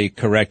to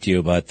correct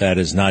you, but that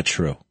is not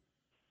true.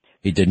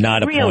 He did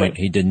not appoint.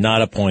 He did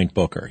not appoint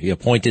Booker. He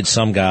appointed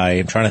some guy.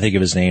 I'm trying to think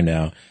of his name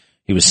now.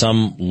 He was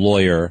some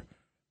lawyer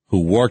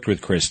who worked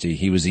with Christie.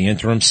 He was the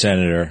interim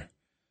senator.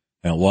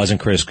 And it wasn't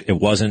Chris. It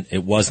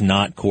was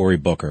not Cory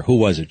Booker. Who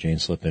was it? Jane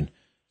Slippin.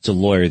 It's a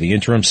lawyer, the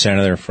interim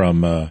senator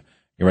from.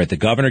 You're right. The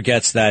governor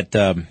gets that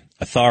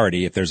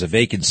authority if there's a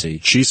vacancy.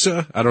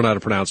 Chesa? I don't know how to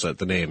pronounce that.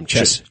 The name.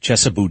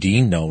 Chesa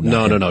Boudin?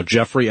 No.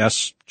 Jeffrey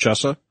S.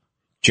 Chesa.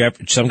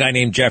 Some guy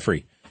named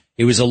Jeffrey.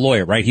 He was a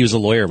lawyer, right? He was a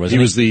lawyer,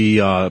 wasn't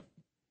he?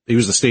 He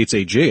was the state's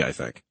AG, I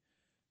think.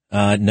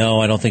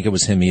 No, I don't think it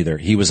was him either.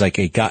 He was like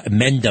a guy,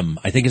 Mendham.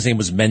 I think his name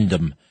was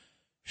Mendham.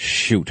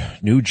 Shoot.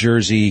 New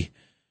Jersey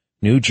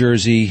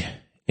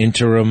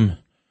interim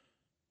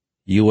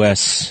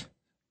U.S.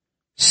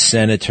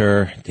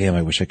 senator. Damn,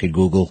 I wish I could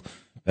Google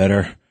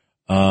better.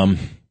 I'm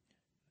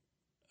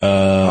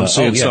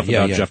saying stuff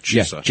about Jeff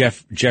Chesa.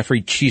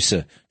 Jeffrey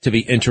Chesa to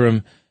be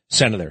interim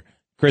senator.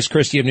 Chris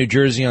Christie of New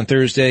Jersey on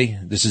Thursday,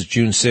 this is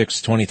June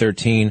 6,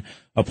 2013,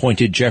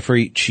 appointed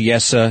Jeffrey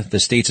Chiesa, the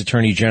state's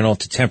attorney general,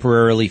 to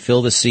temporarily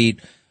fill the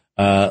seat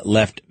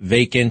left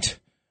vacant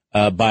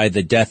by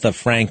the death of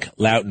Frank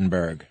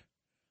Lautenberg.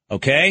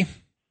 Okay?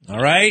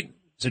 All right?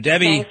 So,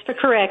 Debbie. Thanks for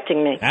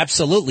correcting me.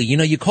 Absolutely. You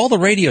know, you call the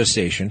radio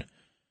station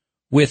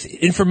with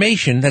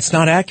information that's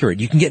not accurate.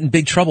 You can get in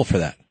big trouble for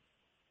that.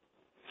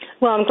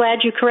 Well, I'm glad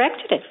you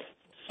corrected it.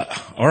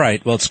 All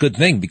right. Well, it's a good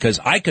thing because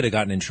I could have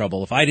gotten in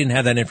trouble if I didn't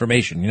have that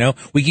information. You know,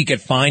 we could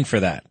get fined for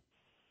that.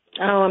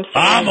 Oh, I'm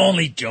sorry. I'm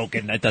only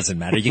joking. That doesn't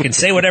matter. You can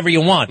say whatever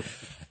you want.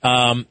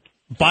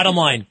 Bottom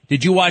line,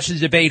 did you watch the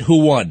debate?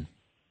 Who won?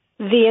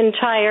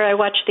 I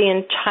watched the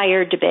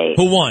entire debate.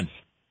 Who won?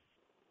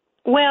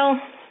 Well,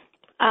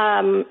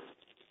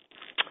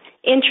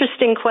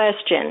 interesting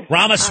question.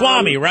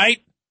 Ramaswamy,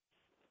 right?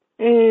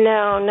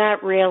 No,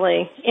 not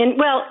really. And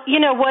well, you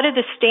know, what are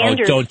the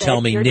standards? Oh, don't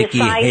tell me Nikki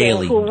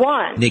Haley. Who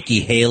won? Nikki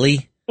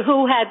Haley?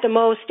 Who had the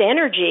most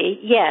energy,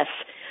 yes.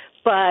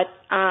 But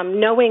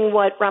knowing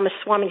what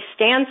Ramaswamy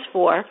stands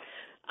for,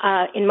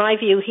 in my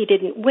view, he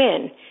didn't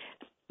win.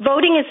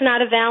 Voting is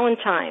not a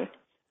Valentine.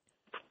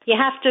 You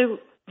have to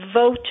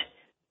vote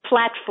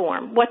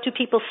platform. What do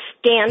people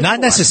stand for? Not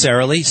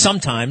necessarily.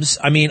 Sometimes.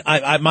 I mean,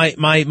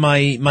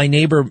 my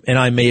neighbor and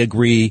I may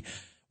agree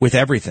with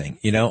everything.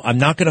 You know, I'm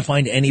not going to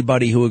find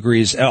anybody who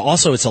agrees.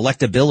 Also, it's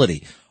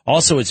electability.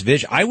 Also, it's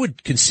vision. I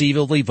would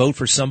conceivably vote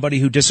for somebody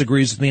who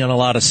disagrees with me on a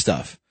lot of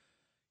stuff.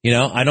 You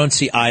know, I don't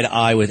see eye to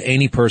eye with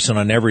any person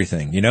on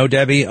everything. You know,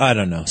 Debbie? I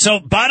don't know. So,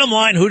 bottom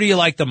line, who do you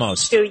like the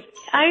most? I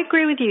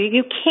agree with you.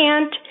 You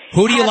can't.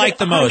 Who do you like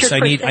the most? I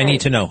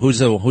need to know. Who's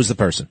the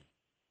person?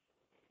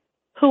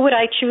 Who would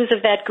I choose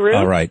of that group?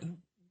 All right.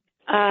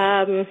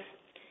 All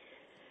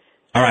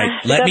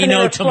right. Let me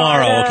know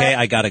tomorrow, Florida. Okay?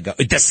 I gotta go.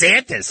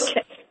 DeSantis.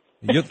 Okay.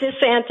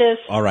 DeSantis.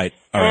 All right.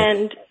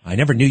 And I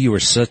never knew you were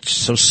so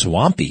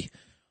swampy.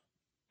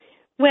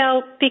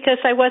 Well, because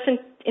I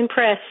wasn't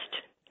impressed.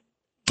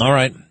 All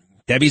right.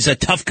 Debbie's a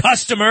tough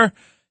customer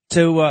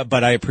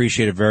but I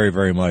appreciate it very,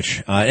 very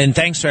much. And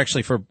thanks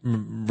actually for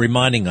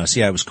reminding us.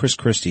 Yeah, it was Chris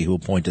Christie who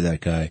appointed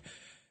that guy.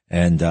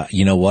 And,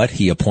 you know what?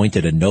 He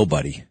appointed a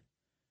nobody.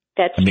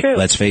 That's true.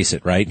 Let's face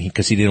it, right?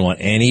 Because he didn't want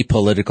any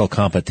political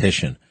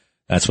competition.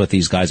 That's what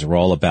these guys are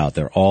all about.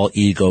 They're all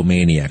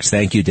egomaniacs.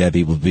 Thank you,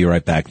 Debbie. We'll be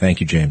right back. Thank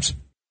you, James.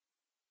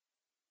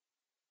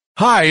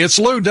 Hi, it's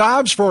Lou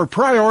Dobbs for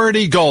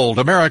Priority Gold,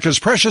 America's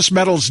precious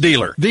metals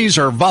dealer. These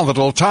are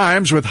volatile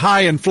times with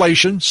high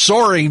inflation,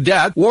 soaring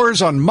debt,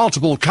 wars on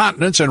multiple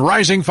continents, and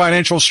rising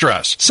financial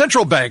stress.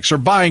 Central banks are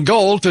buying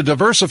gold to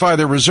diversify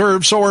their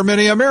reserves, so are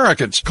many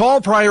Americans.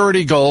 Call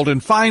Priority Gold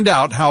and find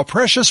out how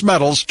precious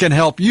metals can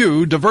help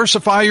you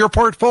diversify your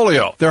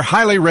portfolio. They're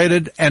highly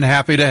rated and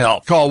happy to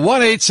help. Call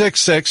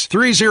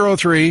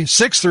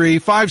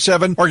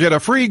 1-866-303-6357 or get a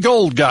free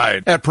gold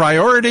guide at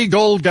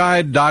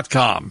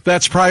PriorityGoldGuide.com.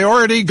 That's PriorityGoldGuide.com.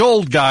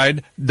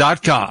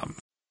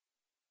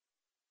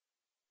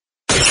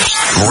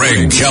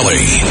 Greg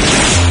Kelly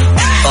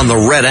on the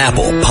Red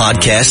Apple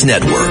Podcast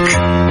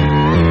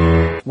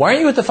Network. Why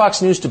aren't you at the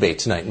Fox News debate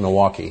tonight in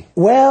Milwaukee?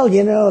 Well,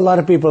 you know, a lot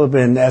of people have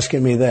been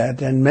asking me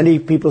that, and many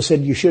people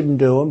said you shouldn't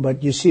do them,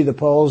 but you see the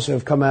polls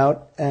have come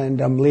out,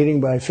 and I'm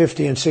leading by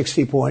 50 and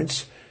 60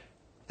 points.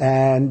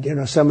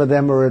 And, some of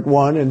them are at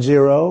 1 and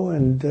 0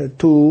 and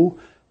 2.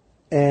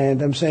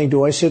 And I'm saying,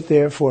 do I sit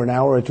there for an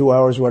hour or 2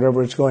 hours,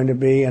 whatever it's going to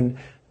be, and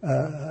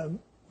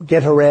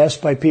get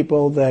harassed by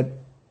people that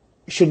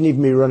shouldn't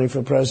even be running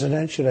for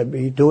president? Should I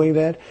be doing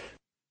that?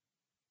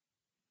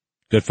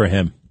 Good for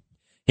him.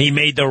 He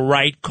made the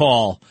right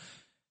call.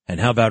 And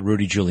how about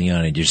Rudy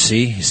Giuliani? Did you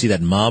see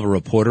that mob of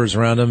reporters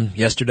around him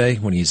yesterday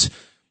when he's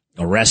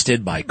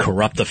arrested by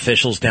corrupt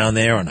officials down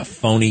there on a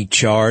phony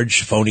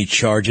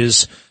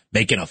charges,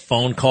 making a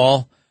phone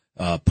call,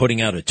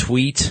 putting out a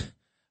tweet,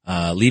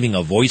 leaving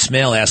a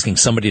voicemail asking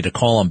somebody to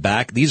call him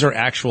back? These are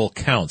actual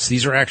counts.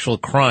 These are actual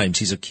crimes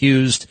he's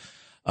accused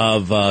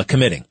of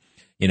committing.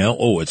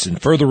 It's in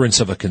furtherance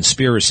of a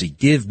conspiracy.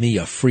 Give me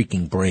a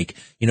freaking break.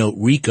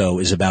 RICO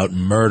is about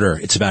murder.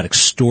 It's about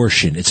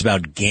extortion. It's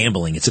about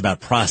gambling. It's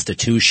about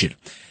prostitution.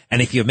 And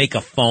if you make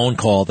a phone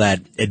call that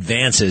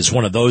advances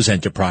one of those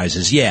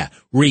enterprises,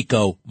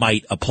 RICO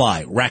might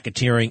apply.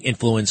 Racketeering,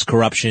 influence,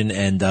 corruption,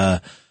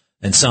 and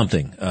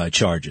something,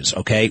 charges.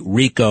 Okay.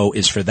 RICO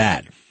is for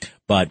that.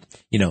 But,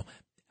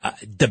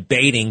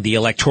 debating the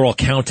Electoral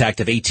Count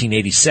Act of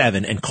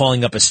 1887 and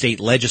calling up a state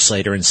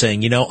legislator and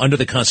saying, under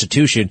the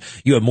Constitution,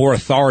 you have more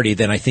authority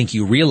than I think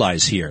you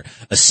realize here.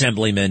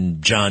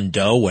 Assemblyman John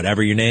Doe,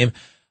 whatever your name,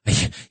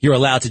 you're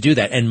allowed to do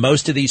that. And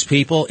most of these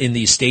people in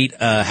these state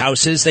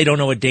houses, they don't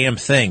know a damn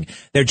thing.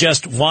 They're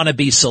just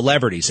wannabe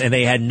celebrities, and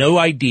they had no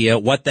idea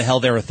what the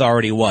hell their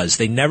authority was.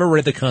 They never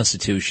read the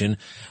Constitution.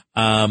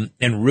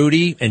 And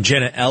Rudy and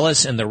Jenna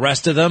Ellis and the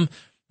rest of them,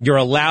 you're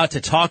allowed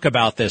to talk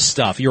about this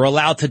stuff. You're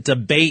allowed to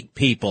debate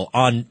people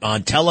on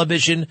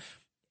television,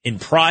 in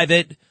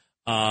private,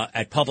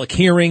 at public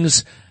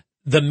hearings,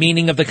 the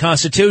meaning of the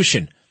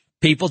Constitution.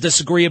 People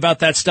disagree about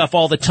that stuff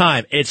all the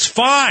time. It's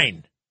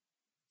fine.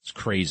 It's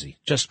crazy,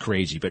 just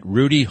crazy. But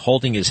Rudy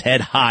holding his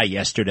head high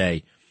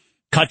yesterday.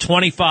 Cut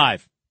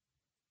 25.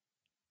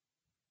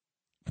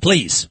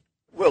 Please.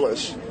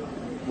 Willis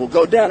will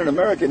go down in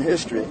American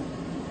history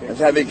as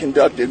having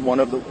conducted one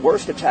of the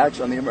worst attacks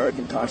on the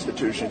American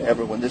Constitution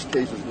ever when this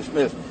case was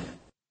dismissed.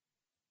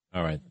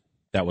 All right.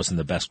 That wasn't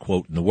the best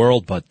quote in the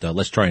world, but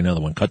let's try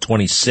another one. Cut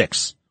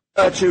 26.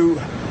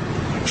 To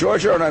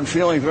Georgia, and I'm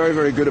feeling very,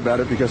 very good about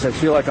it because I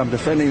feel like I'm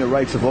defending the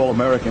rights of all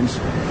Americans,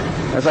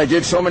 as I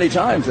did so many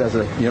times as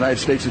a United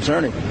States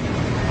attorney.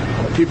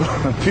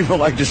 People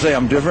like to say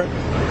I'm different.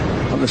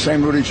 I'm the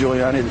same Rudy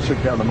Giuliani that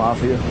took down the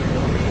mafia,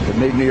 that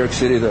made New York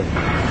City the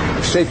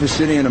safest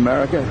city in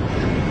America,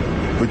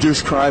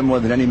 reduced crime more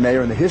than any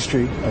mayor in the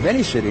history of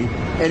any city,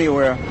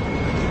 anywhere.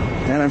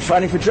 And I'm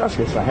fighting for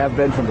justice. I have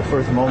been from the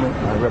first moment.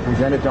 I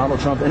represented Donald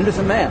Trump, an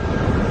innocent man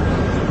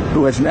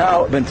who has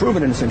now been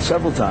proven innocent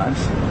several times.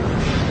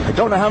 I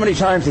don't know how many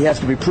times he has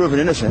to be proven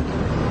innocent,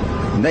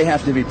 and they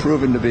have to be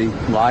proven to be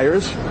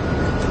liars,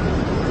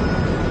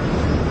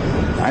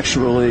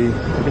 actually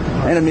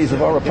enemies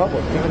of our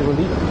republic,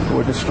 who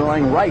are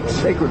destroying rights,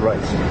 sacred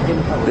rights.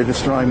 They're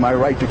destroying my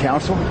right to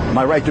counsel,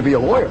 my right to be a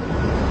lawyer.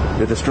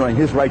 They're destroying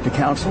his right to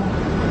counsel.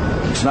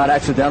 It's not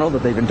accidental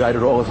that they've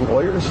indicted all his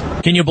lawyers.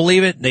 Can you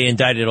believe it? They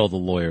indicted all the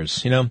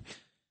lawyers, And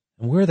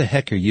where the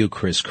heck are you,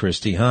 Chris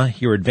Christie, huh?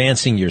 You're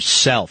advancing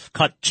yourself.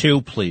 Cut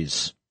 2,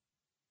 please.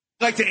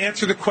 I'd like to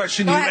answer the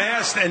question you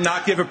asked and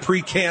not give a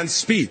pre-canned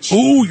speech.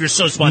 Ooh, you're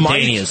so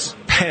spontaneous.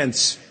 Mike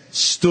Pence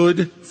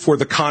stood for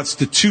the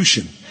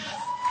Constitution,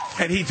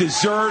 and he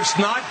deserves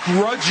not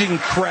grudging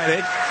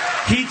credit.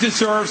 He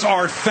deserves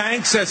our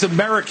thanks as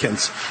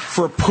Americans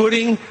for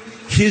putting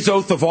his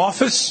oath of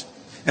office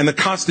and the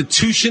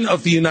Constitution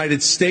of the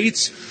United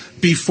States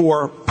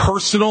before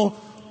personal,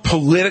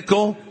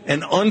 political,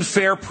 and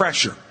unfair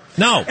pressure.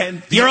 No,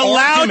 and you're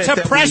allowed to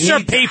pressure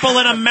people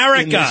in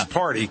America. In this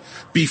party,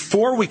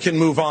 before we can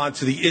move on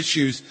to the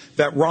issues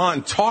that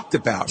Ron talked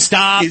about.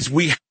 Stop.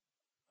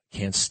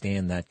 Can't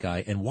stand that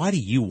guy. And why do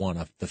you want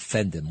to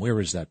defend him? Where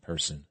is that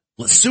person?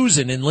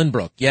 Susan in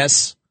Lynbrook.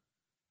 Yes.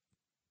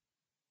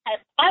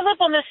 I live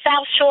on the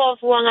South Shore of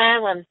Long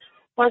Island.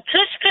 When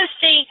Chris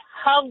Christie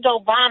hugged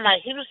Obama,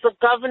 he was the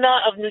governor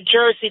of New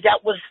Jersey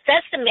that was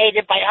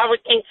decimated by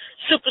Hurricane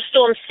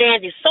Superstorm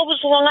Sandy. So was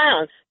Long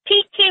Island.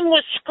 Pete Kim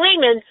was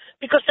screaming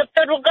because the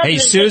federal government.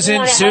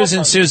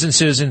 Hey,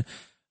 Susan.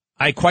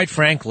 I quite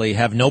frankly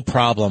have no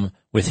problem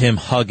with him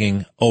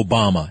hugging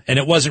Obama. And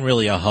it wasn't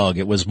really a hug.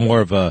 It was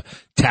more of a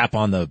tap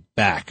on the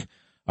back.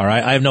 All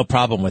right. I have no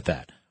problem with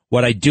that.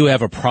 What I do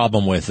have a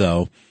problem with,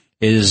 though,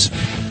 is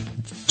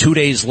 2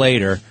 days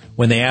later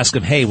when they ask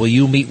him, hey, will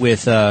you meet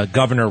with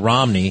Governor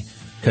Romney?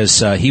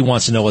 Because he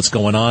wants to know what's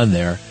going on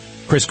there.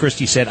 Chris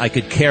Christie said, I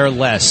could care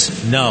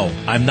less. No,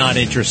 I'm not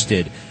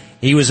interested.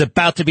 He was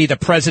about to be the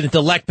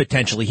president-elect,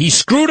 potentially. He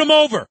screwed him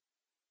over.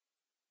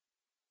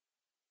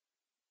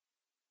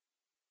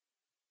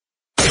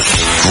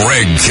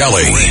 Greg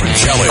Kelly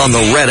on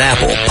the Red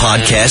Apple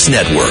Podcast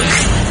Network.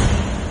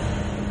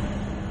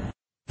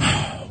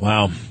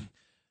 Wow.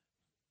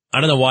 I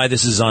don't know why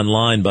this is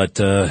online, but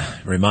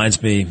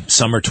reminds me,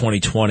 summer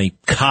 2020,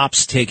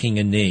 cops taking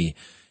a knee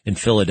in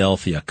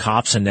Philadelphia.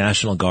 Cops and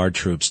National Guard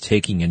troops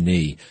taking a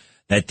knee.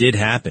 That did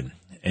happen.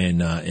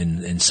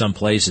 in some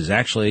places.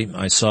 Actually,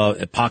 I saw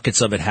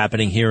pockets of it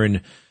happening here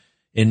in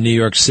New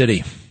York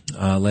City.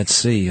 Let's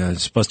see.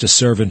 It's supposed to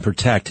serve and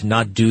protect,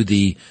 not do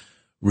the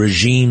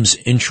regime's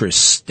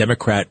interests,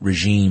 Democrat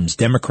regimes,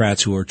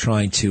 Democrats who are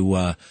trying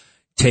to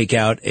take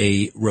out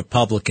a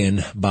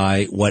Republican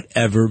by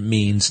whatever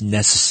means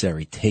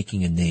necessary,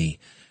 taking a knee.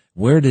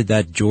 Where did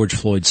that George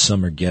Floyd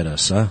summer get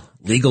us, huh?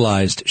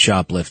 Legalized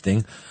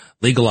shoplifting,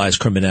 legalized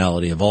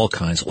criminality of all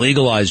kinds,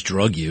 legalized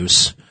drug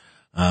use,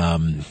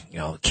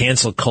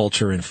 cancel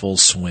culture in full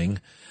swing.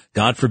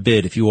 God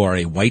forbid if you are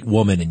a white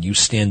woman and you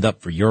stand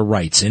up for your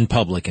rights in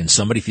public and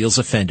somebody feels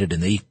offended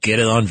and they get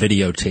it on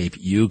videotape,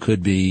 you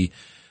could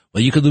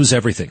lose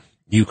everything.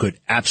 You could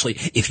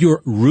absolutely, if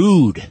you're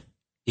rude,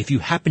 if you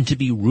happen to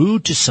be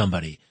rude to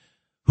somebody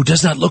who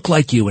does not look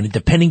like you, and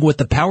depending what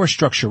the power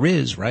structure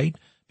is, right?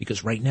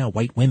 Because right now,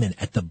 white women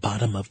at the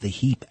bottom of the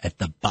heap, at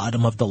the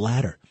bottom of the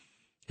ladder.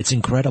 It's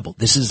incredible.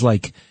 This is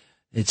like,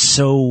 it's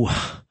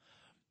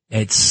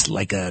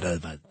like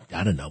a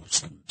I don't know,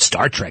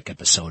 Star Trek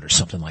episode or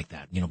something like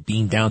that.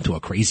 Being down to a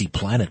crazy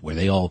planet where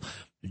they all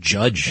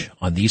judge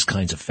on these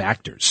kinds of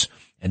factors.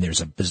 And there's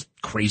a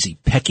crazy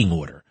pecking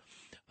order.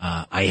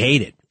 I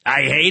hate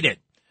it.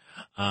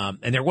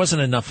 And there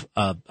wasn't enough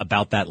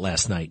about that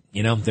last night.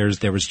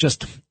 There was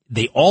just,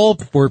 they all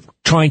were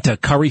trying to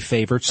curry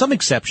favor. Some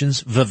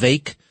exceptions.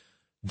 Vivek,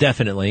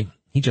 definitely.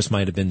 He just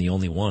might have been the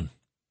only one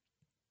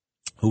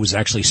who was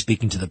actually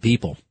speaking to the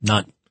people,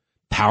 not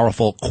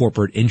powerful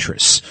corporate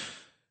interests,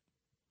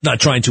 not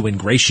trying to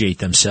ingratiate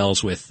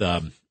themselves with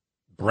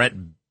Brett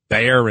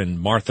Baier and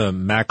Martha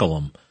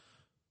MacCallum.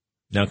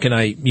 Now,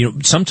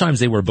 sometimes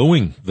they were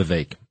booing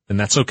Vivek, and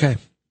that's okay.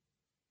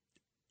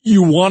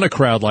 You want a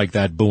crowd like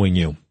that booing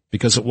you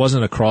because it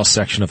wasn't a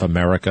cross-section of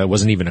America. It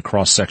wasn't even a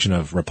cross-section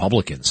of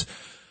Republicans.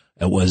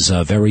 It was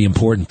very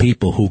important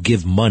people who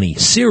give money,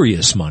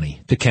 serious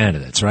money, to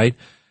candidates, right?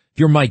 If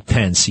you're Mike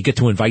Pence, you get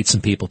to invite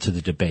some people to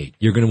the debate.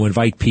 You're going to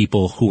invite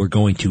people who are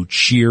going to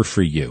cheer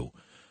for you.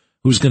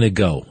 Who's going to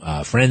go?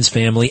 Friends,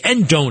 family,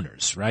 and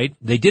donors, right?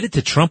 They did it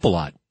to Trump a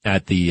lot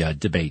at the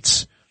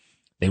debates.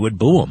 They would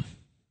boo him.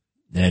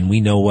 And we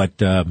know what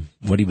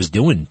he was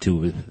doing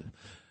to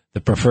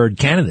the preferred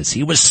candidates.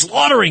 He was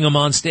slaughtering them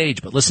on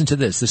stage. But listen to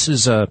this. This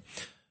is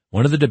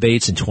one of the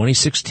debates in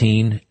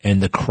 2016,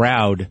 and the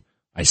crowd,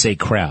 I say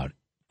crowd.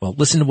 Well,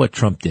 listen to what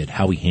Trump did,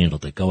 how he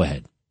handled it. Go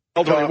ahead.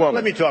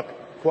 Let me talk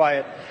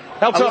quiet.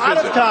 A lot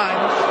of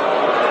times,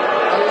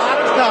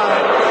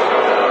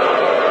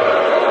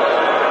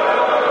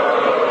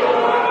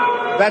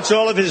 that's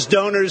all of his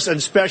donors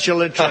and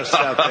special interests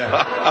out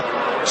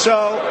there.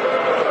 So,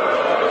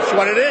 that's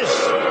what it is.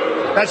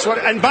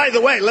 And by the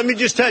way, let me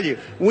just tell you,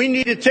 we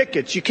needed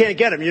tickets. You can't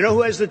get them. You know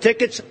who has the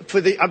tickets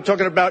I'm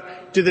talking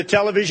about to the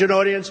television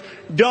audience?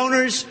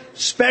 Donors,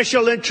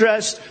 special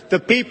interests,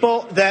 the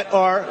people that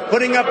are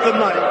putting up the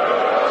money.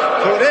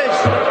 So it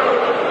is.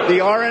 The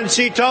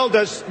RNC told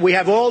us we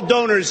have all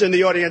donors in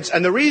the audience,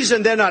 and the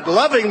reason they're not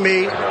loving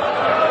me,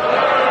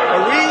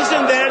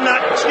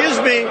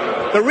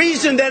 the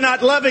reason they're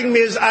not loving me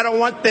is I don't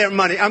want their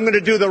money. I'm going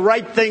to do the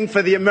right thing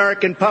for the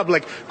American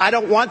public. I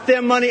don't want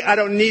their money. I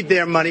don't need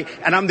their money.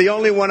 And I'm the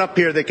only one up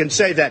here that can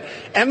say that.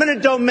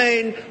 Eminent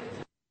domain.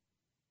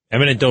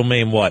 Eminent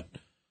domain what?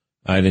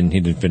 He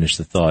didn't finish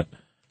the thought.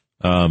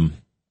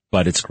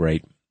 But it's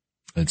great.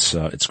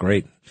 It's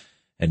great.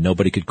 And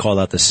nobody could call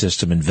out the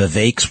system. And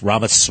Vivek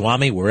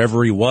Ramaswamy,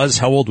 wherever he was,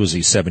 how old was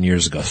he 7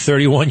 years ago?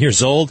 31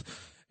 years old.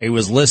 He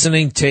was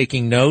listening,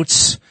 taking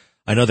notes.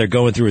 I know they're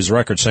going through his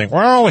record saying,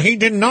 well, he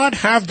did not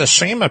have the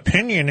same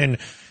opinion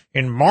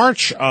in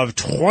March of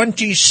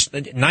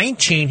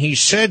 2019. He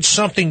said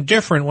something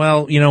different.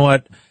 Well, you know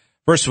what?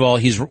 First of all,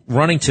 he's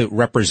running to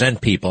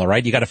represent people, all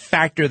right? You got to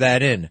factor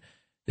that in.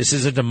 This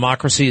is a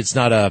democracy. It's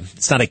not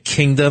a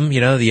kingdom.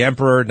 The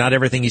emperor, not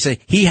everything he say.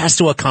 He has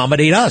to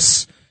accommodate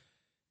us.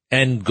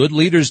 And good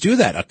leaders do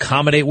that,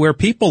 accommodate where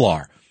people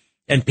are.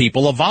 And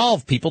people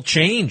evolve, people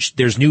change.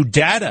 There's new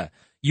data.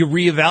 You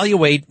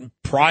reevaluate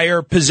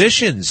prior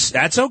positions.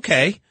 That's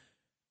okay.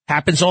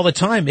 Happens all the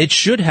time. It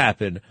should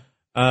happen.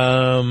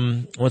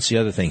 What's the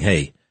other thing?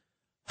 Hey,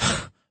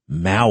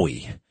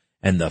 Maui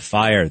and the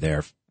fire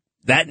there.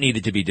 That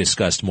needed to be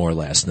discussed more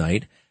last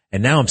night.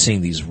 And now I'm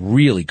seeing these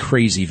really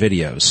crazy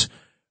videos.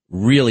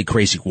 Really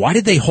crazy. Why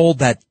did they hold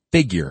that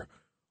figure?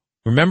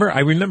 I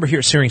remember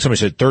hearing somebody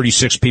said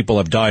 36 people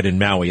have died in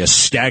Maui, a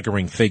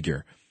staggering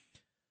figure.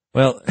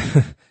 Well,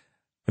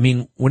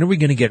 when are we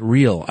going to get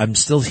real? I'm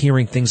still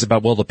hearing things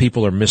about, the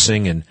people are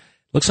missing, and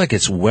looks like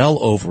it's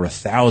well over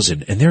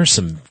 1,000. And there are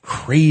some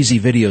crazy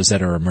videos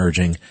that are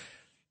emerging.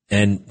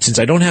 And since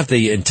I don't have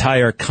the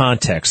entire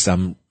context,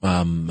 I'm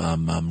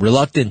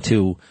reluctant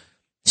to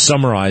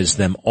summarize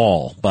them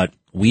all, but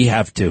we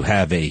have to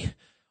have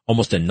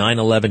almost a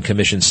 9/11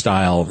 commission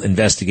style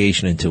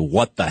investigation into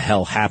what the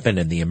hell happened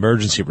and the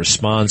emergency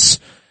response.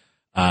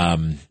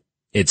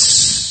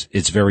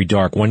 It's very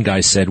dark. One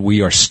guy said,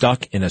 we are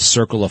stuck in a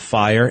circle of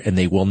fire and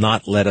they will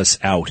not let us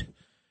out.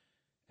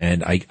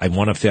 And I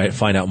want to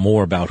find out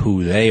more about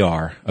who they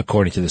are,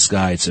 according to this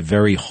guy. It's a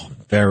very,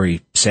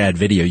 very sad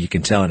video, you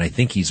can tell. And I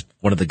think he's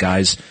one of the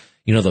guys,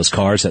 you know, those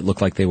cars that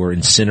look like they were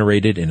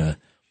incinerated in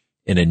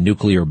a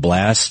nuclear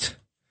blast.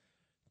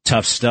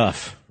 Tough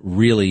stuff.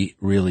 Really,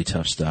 really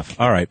tough stuff.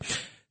 All right.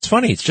 It's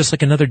funny. It's just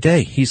like another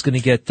day. He's going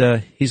to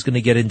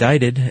get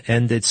indicted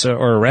and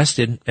or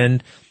arrested.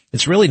 And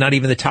it's really not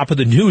even the top of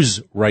the news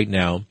right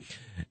now.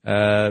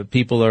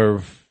 People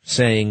are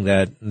saying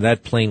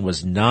that plane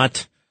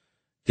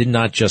did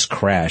not just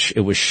crash. It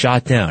was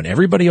shot down.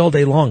 Everybody all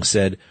day long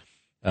said,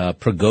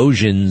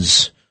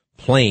 Prigozhin's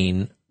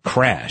plane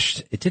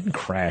crashed. It didn't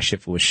crash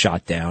if it was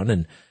shot down.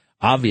 And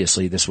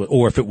obviously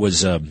or if it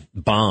was,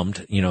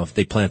 bombed, you know, if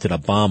they planted a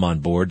bomb on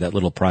board that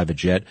little private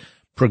jet.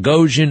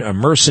 Prigozhin, a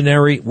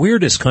mercenary,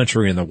 weirdest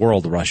country in the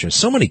world, Russia.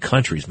 So many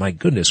countries. My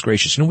goodness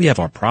gracious. You know, we have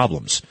our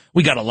problems.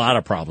 We got a lot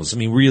of problems. I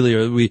mean,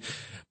 really,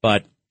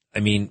 but I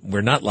mean,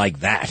 we're not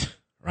like that,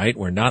 right?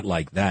 We're not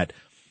like that.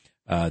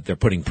 They're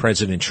putting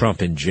President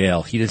Trump in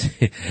jail. He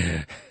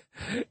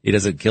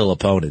doesn't kill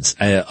opponents.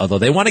 Although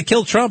they want to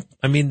kill Trump.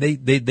 I mean, they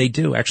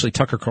do. Actually,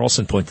 Tucker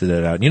Carlson pointed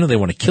that out. You know, they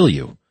want to kill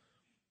you.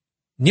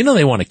 You know,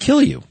 they want to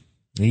kill you.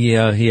 He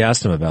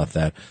asked him about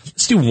that.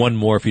 Let's do one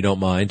more if you don't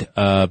mind.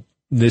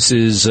 This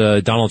is,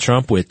 Donald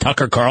Trump with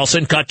Tucker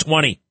Carlson. Cut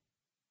 20.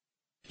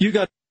 You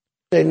got.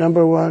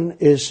 Number one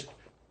is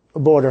a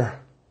border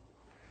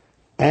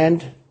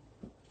and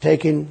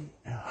taking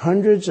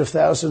hundreds of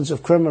thousands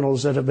of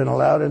criminals that have been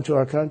allowed into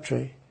our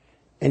country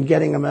and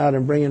getting them out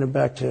and bringing them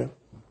back to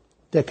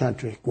their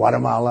country,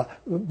 Guatemala.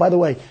 By the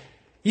way,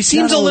 he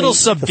seems a little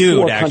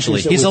subdued,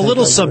 actually. He's a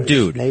little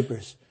subdued.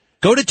 Neighbors.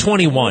 Go to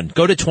 21.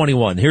 Go to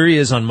 21. Here he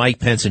is on Mike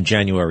Pence on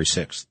January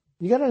 6th.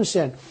 You got to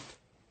understand,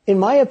 in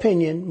my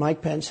opinion,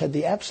 Mike Pence had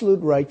the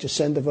absolute right to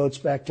send the votes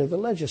back to the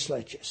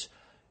legislatures.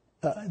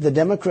 The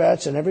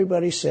Democrats and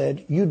everybody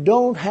said, you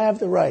don't have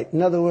the right.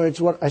 In other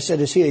words, what I said,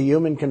 is he a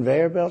human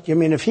conveyor belt? You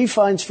mean if he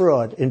finds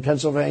fraud in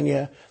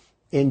Pennsylvania,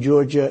 in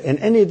Georgia, in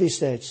any of these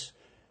states,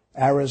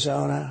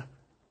 Arizona,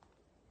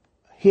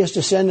 he has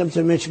to send them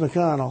to Mitch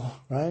McConnell,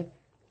 right?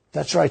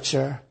 That's right,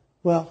 sir.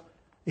 Well,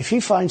 if he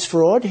finds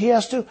fraud, he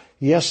has to?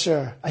 Yes,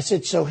 sir. I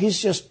said, so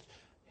he's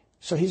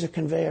a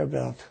conveyor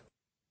belt.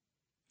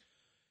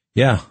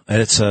 Yeah,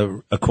 and it's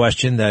a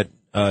question that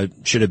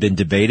should have been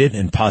debated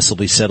and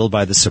possibly settled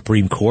by the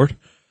Supreme Court.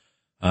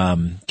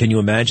 Can you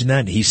imagine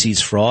that? He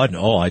sees fraud and,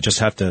 I just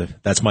have to,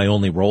 that's my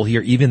only role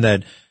here. Even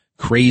that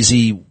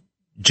crazy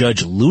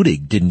Judge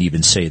Ludig didn't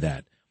even say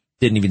that.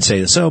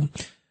 So,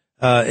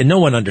 and no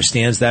one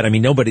understands that. I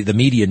mean, the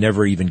media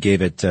never even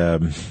gave it,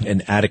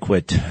 an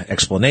adequate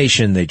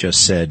explanation. They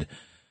just said,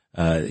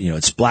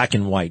 it's black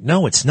and white.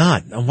 No, it's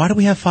not. Why do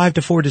we have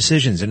 5-4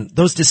 decisions? And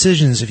those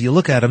decisions, if you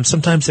look at them,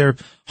 sometimes they're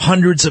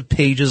hundreds of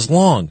pages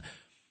long.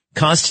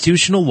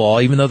 Constitutional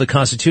law, even though the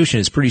Constitution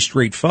is pretty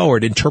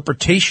straightforward,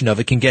 interpretation of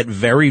it can get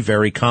very,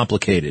 very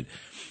complicated.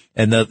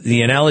 And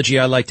the analogy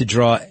I like to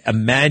draw,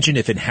 imagine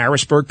if in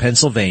Harrisburg,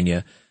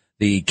 Pennsylvania,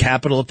 the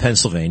capital of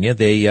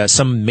Pennsylvania,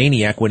 some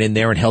maniac went in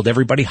there and held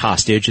everybody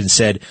hostage and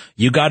said,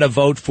 you gotta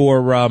vote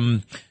for,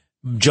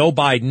 Joe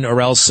Biden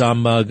or else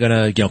I'm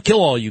gonna,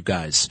 kill all you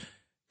guys.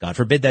 God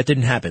forbid that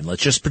didn't happen.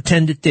 Let's just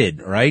pretend it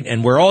did, right?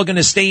 And we're all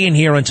gonna stay in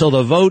here until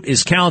the vote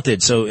is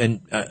counted. So,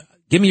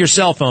 give me your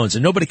cell phones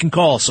and nobody can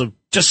call. So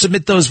just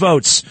submit those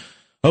votes.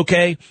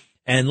 Okay.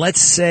 And let's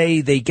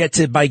say they get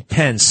to Mike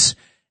Pence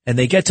and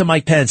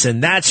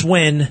that's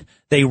when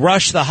they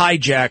rush the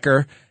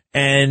hijacker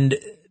and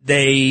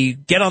they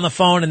get on the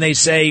phone and they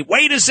say,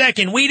 wait a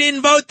second, we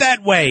didn't vote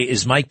that way.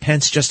 Is Mike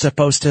Pence just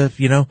supposed to,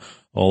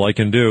 all I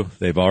can do,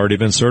 they've already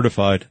been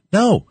certified?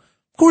 No,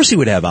 of course he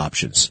would have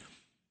options.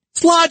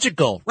 It's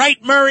logical,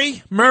 right,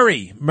 Murray,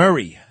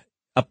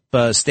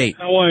 upstate.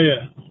 How are you?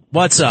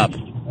 What's up?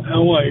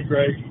 How are you,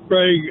 Greg?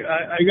 Greg,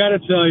 I got to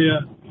tell you,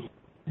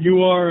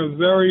 you are a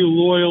very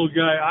loyal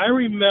guy. I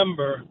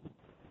remember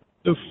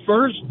the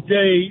first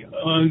day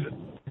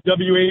on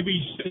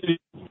WABC,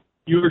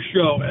 your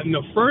show, and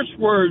the first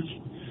words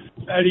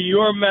out of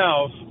your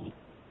mouth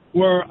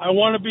were, I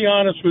want to be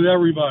honest with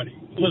everybody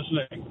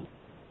listening.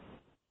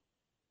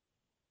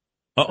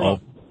 Uh-oh.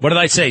 What did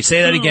I say?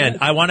 Say that again.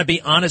 I want to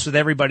be honest with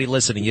everybody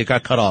listening. You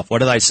got cut off. What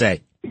did I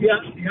say?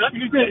 Yeah,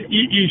 you did.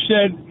 You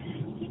said,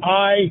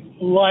 I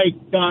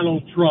like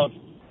Donald Trump.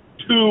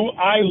 2,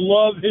 I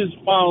love his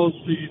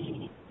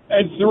policies.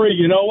 And 3,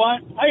 you know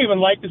what? I even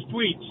like his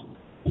tweets.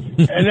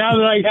 And now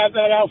that I have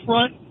that out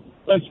front,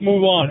 let's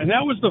move on. And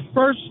that was the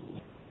first,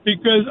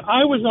 because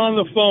I was on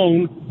the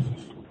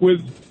phone with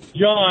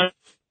John,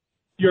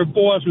 your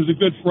boss, who's a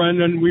good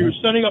friend, and we were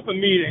setting up a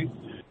meeting.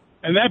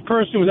 And that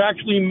person was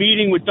actually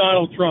meeting with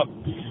Donald Trump.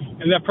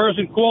 And that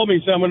person called me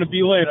and said, I'm going to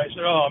be late. I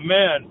said, oh,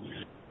 man.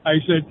 I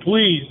said,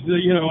 please,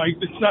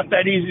 it's not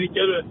that easy to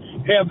get a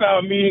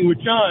half-hour meeting with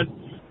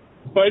John.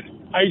 But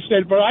I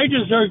said, but I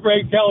just heard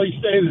Greg Kelly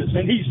say this.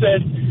 And he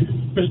said,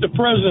 Mr.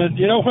 President,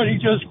 you know what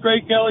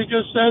Greg Kelly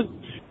just said?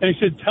 And he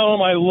said, tell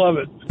him I love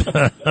it.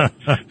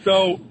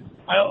 So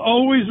I'll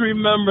always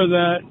remember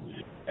that.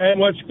 And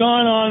what's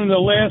gone on in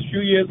the last few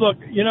years, look,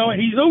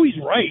 he's always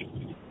right.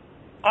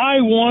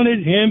 I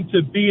wanted him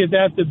to be at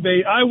that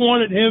debate. I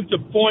wanted him to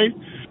point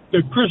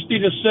to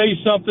Christie to say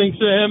something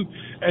to him,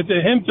 and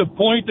to him to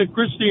point to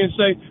Christie and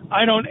say,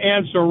 I don't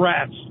answer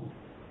rats.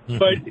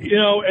 But,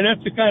 and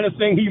that's the kind of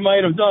thing he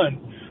might have done.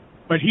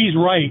 But he's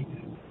right.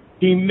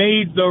 He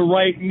made the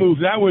right move.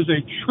 That was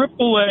a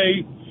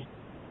AAA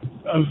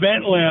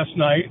event last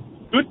night.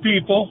 Good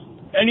people.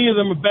 Any of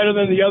them are better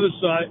than the other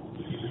side.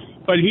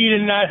 But he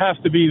did not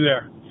have to be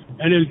there.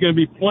 And there's going to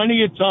be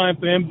plenty of time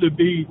for him to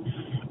be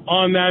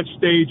on that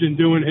stage and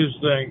doing his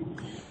thing.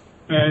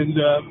 And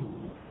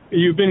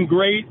you've been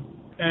great.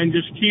 And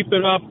just keep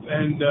it up,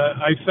 and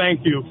I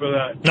thank you for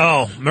that.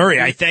 Oh, Murray,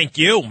 I thank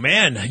you.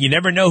 Man, you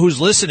never know who's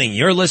listening.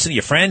 You're listening to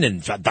your friend,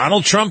 and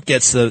Donald Trump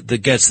gets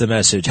the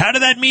message. How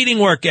did that meeting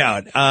work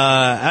out?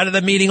 How did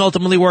the meeting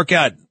ultimately work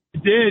out?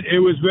 It did. It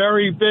was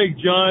very big,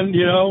 John.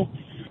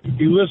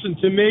 He listened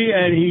to me,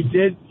 and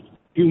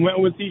he went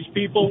with these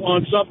people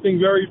on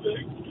something very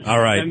big. All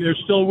right. And they're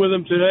still with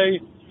him today,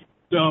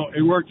 so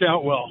it worked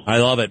out well. I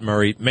love it,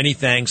 Murray. Many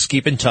thanks.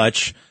 Keep in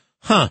touch.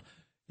 Huh.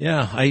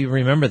 Yeah, I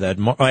remember that.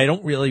 I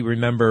don't really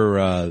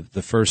remember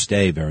the first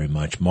day very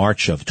much.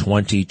 March of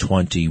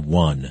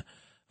 2021.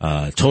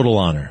 Total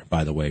honor,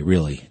 by the way,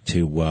 really,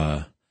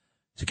 to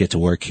get to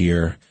work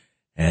here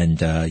and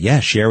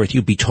share with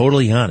you. Be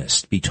totally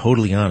honest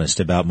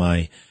about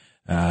my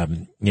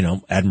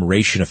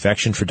admiration,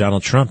 affection for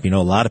Donald Trump. A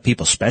lot of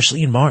people,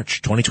 especially in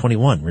March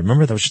 2021.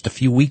 Remember, that was just a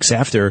few weeks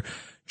after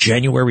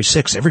January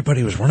 6th,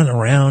 everybody was running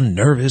around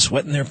nervous,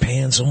 wetting their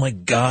pants. Oh my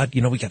God.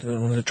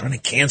 They're trying to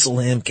cancel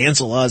him,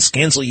 cancel us,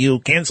 cancel you,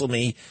 cancel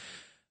me.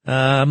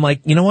 I'm like,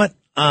 you know what?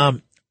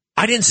 I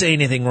didn't say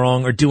anything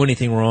wrong or do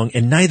anything wrong,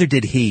 and neither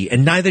did he,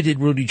 and neither did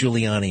Rudy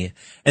Giuliani.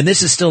 And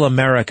this is still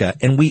America,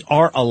 and we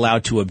are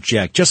allowed to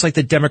object, just like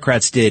the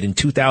Democrats did in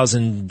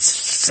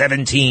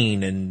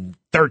 2017 and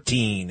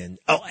 13 and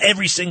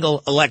every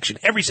single election,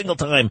 every single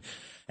time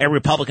a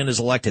Republican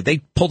is elected, they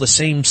pull the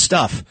same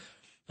stuff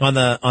on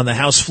the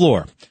House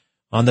floor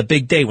on the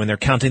big day when they're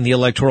counting the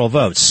electoral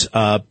votes.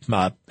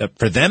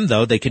 For them,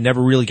 though, they could never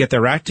really get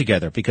their act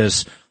together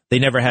because they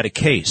never had a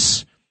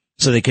case.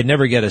 So they could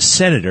never get a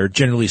senator.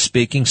 Generally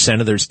speaking,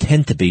 senators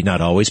tend to be,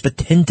 not always, but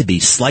tend to be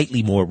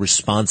slightly more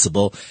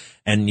responsible.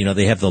 And,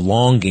 they have the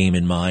long game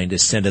in mind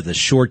instead of the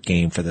short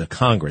game for the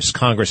Congress.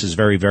 Congress is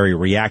very, very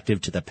reactive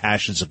to the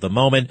passions of the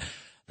moment.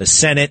 The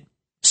Senate,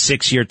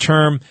 6-year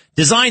term,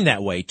 designed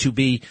that way to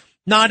be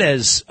not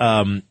as,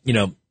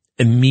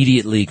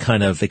 immediately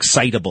kind of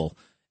excitable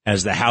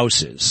as the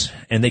House is.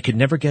 And they could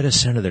never get a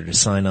senator to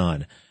sign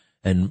on.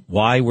 And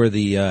why were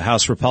the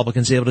House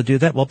Republicans able to do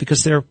that? Well,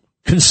 because their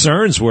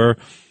concerns were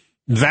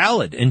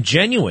valid and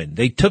genuine.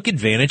 They took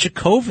advantage of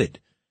COVID.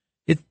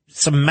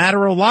 It's a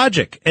matter of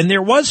logic. And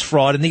there was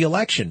fraud in the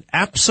election.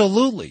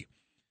 Absolutely.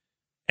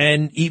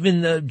 And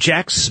even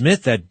Jack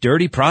Smith, that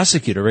dirty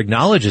prosecutor,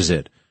 acknowledges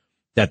it,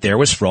 that there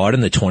was fraud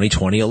in the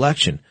 2020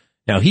 election.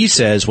 Now, he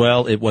says,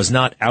 well, it was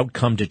not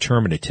outcome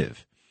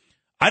determinative.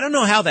 I don't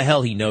know how the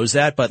hell he knows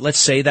that, but let's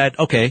say that,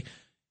 okay,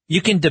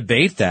 you can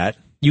debate that.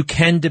 You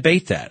can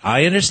debate that.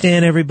 I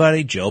understand,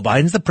 everybody. Joe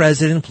Biden's the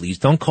president. Please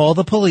don't call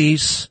the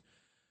police.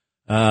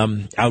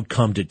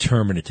 Outcome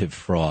determinative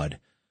fraud.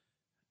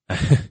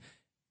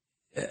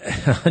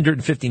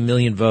 150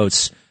 million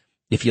votes.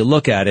 If you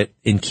look at it,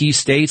 in key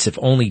states, if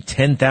only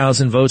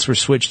 10,000 votes were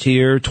switched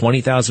here,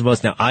 20,000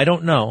 votes. Now, I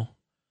don't know.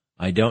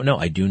 I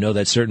do know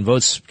that certain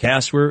votes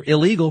cast were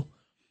illegal,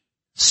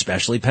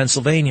 especially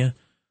Pennsylvania.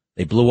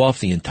 They blew off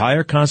the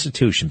entire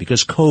Constitution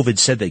because COVID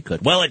said they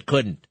could. Well, it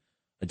couldn't.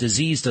 A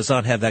disease does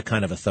not have that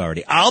kind of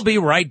authority. I'll be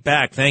right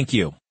back. Thank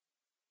you.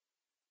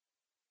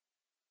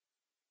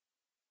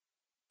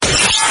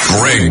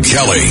 Greg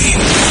Kelly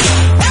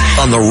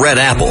on the Red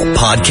Apple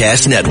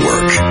Podcast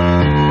Network.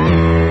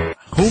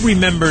 Who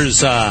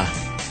remembers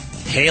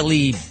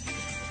Haley?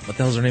 What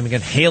the hell's her name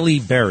again? Haley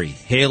Berry.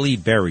 Haley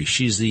Berry.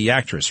 She's the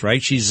actress,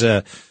 right? She's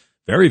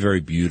very, very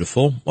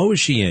beautiful. What was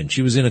she in?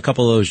 She was in a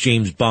couple of those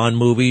James Bond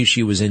movies.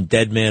 She was in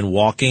Dead Man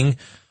Walking.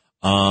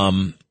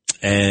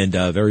 And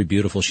very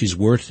beautiful. She's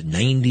worth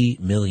 $90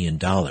 million.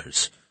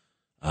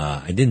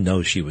 I didn't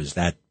know she was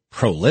that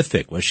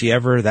prolific. Was she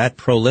ever that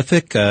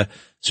prolific? So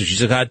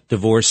she got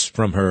divorced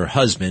from her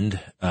husband,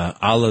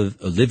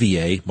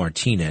 Olivier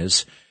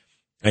Martinez,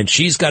 and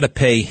she's got to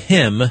pay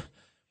him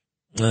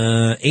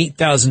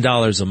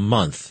 $8,000 a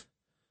month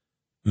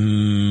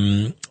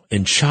in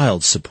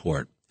child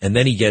support. And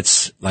then he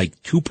gets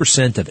like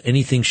 2% of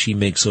anything she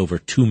makes over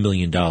 $2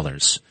 million.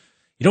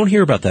 You don't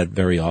hear about that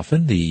very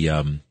often.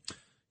 The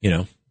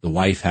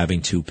wife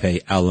having to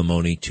pay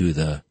alimony to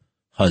the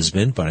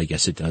husband, but I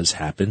guess it does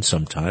happen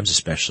sometimes,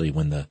 especially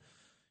when the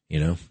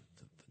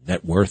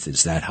net worth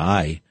is that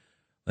high.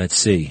 Let's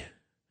see.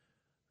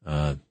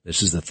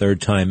 This is the third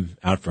time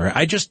out for her.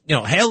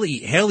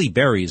 Haley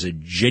Berry is a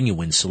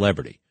genuine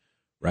celebrity,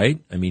 right?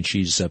 I mean,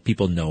 she's,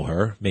 people know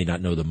her, may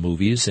not know the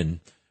movies, and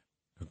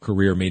her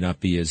career may not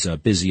be as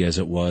busy as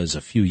it was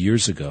a few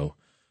years ago.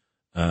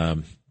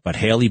 But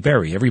Haley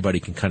Berry, everybody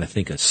can kind of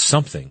think of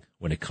something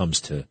when it comes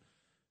to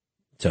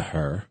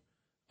her.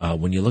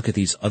 When you look at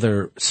these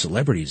other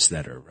celebrities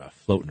that are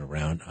floating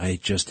around, I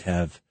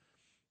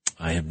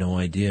have no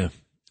idea.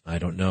 I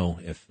don't know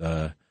if,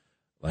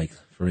 like,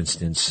 for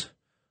instance,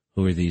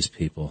 who are these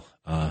people?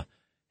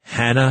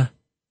 Hannah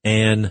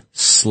Ann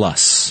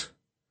Sluss.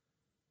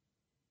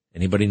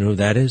 Anybody know who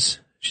that is?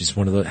 She's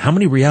one of the, how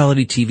many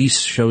reality TV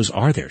shows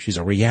are there? She's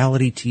a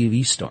reality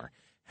TV star.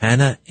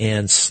 Hannah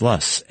Ann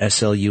Sluss,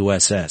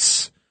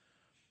 S-L-U-S-S.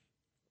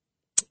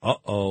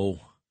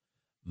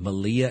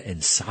 Malia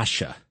and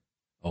Sasha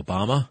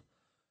Obama.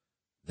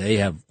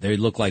 They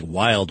look like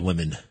wild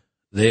women.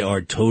 They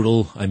are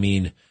total,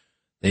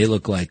 they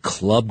look like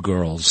club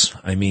girls.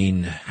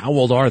 How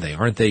old are they?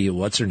 Aren't they,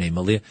 what's her name,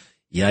 Malia?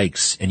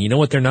 Yikes. And you know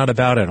what they're not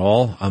about at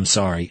all? I'm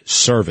sorry.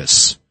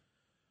 Service.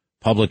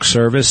 Public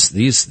service.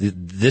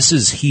 This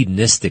is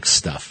hedonistic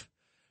stuff.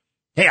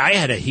 Hey, I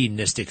had a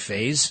hedonistic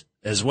phase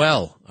as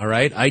well. All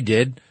right. I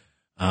did.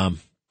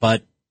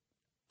 But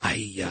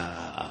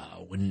I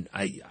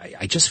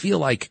just feel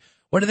like,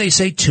 what do they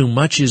say? Too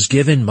much is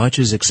given, much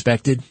is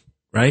expected,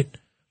 right?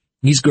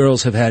 These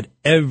girls have had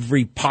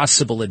every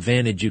possible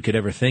advantage you could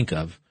ever think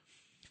of.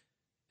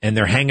 And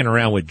they're hanging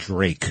around with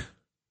Drake,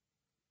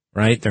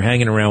 right? They're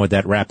hanging around with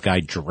that rap guy,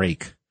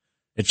 Drake.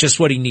 It's just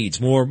what he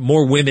needs.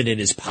 More women in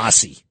his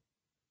posse.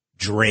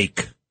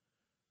 Drake.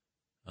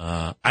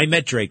 I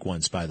met Drake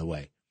once, by the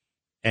way.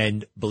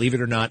 And believe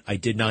it or not, I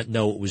did not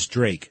know it was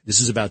Drake. This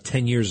is about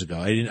 10 years ago.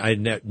 I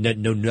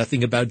know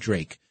nothing about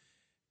Drake.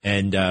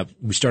 And,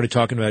 we started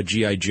talking about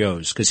G.I.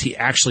 Joes, because he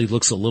actually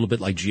looks a little bit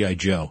like G.I.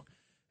 Joe.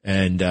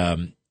 And,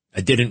 I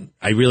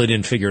really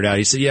didn't figure it out.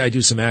 He said, yeah, I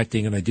do some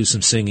acting and I do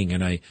some singing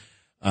and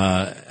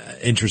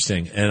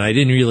interesting. And I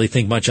didn't really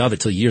think much of it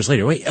till years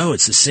later. Wait,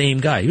 it's the same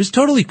guy. He was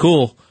totally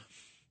cool.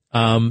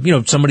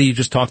 Somebody you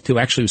just talked to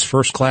actually was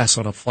first class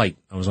on a flight.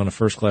 I was on a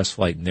first class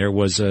flight and there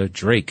was,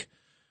 Drake,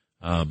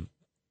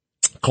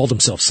 called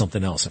himself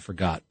something else. I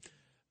forgot.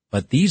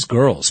 But these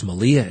girls,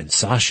 Malia and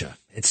Sasha,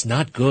 it's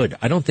not good.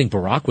 I don't think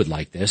Barack would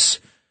like this.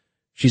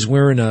 She's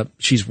wearing,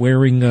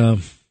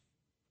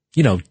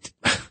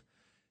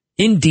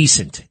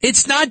 indecent.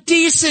 It's not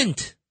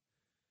decent.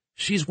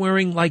 She's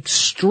wearing like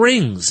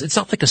strings. It's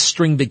not like a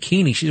string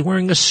bikini. She's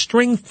wearing a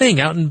string thing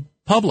out in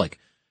public.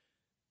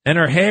 And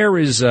her hair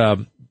is,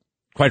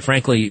 quite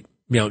frankly,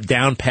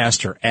 down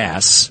past her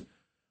ass,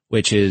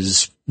 which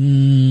is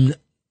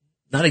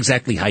not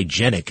exactly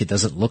hygienic. It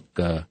doesn't look,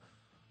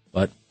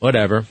 but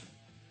whatever.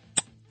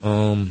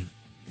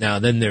 Now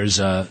then there's,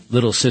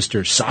 little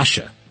sister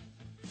Sasha.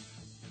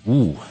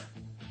 Ooh.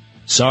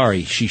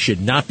 Sorry, she should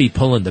not be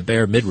pulling the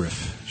bare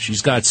midriff.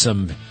 She's got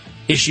some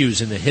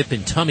issues in the hip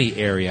and tummy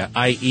area,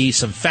 i.e.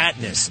 some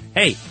fatness.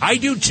 Hey, I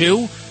do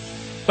too.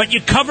 But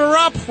you cover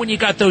up when you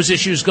got those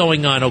issues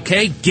going on,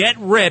 okay? Get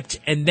ripped,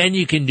 and then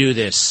you can do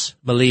this,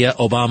 Malia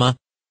Obama.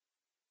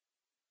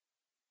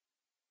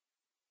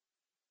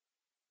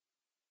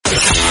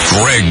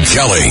 Greg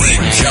Kelly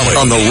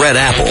on the Red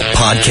Apple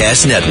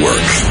Podcast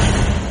Network.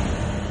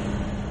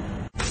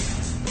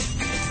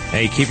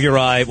 Hey, keep your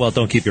eye. Well,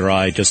 don't keep your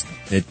eye. Just,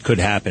 it could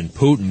happen.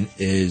 Putin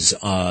is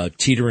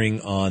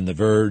teetering on the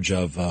verge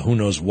of who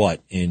knows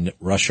what in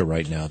Russia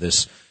right now.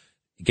 This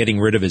getting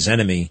rid of his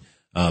enemy,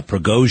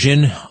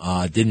 Prigozhin,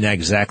 didn't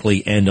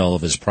exactly end all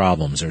of his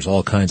problems. There's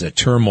all kinds of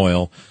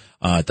turmoil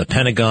at the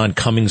Pentagon,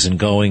 comings and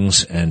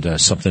goings, and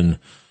something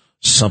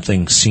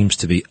seems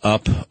to be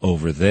up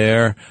over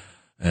there.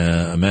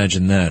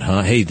 Imagine that,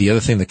 huh? Hey, the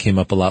other thing that came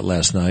up a lot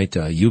last night,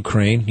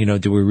 Ukraine.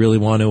 Do we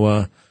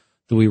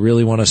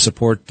really want to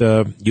support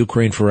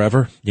Ukraine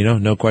forever?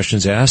 No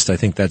questions asked. I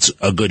think that's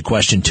a good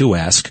question to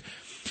ask.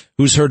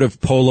 Who's heard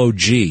of Polo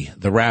G,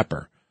 the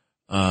rapper?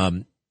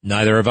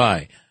 Neither have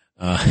I.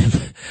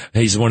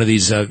 He's one of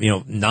these,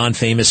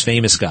 non-famous,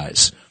 famous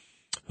guys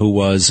who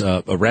was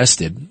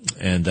arrested,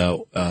 and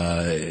here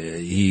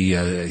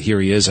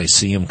he is. I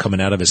see him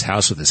coming out of his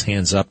house with his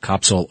hands up,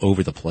 cops all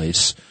over the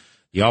place.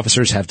 The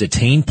officers have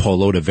detained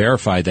Polo to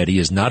verify that he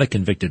is not a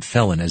convicted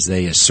felon, as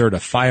they assert a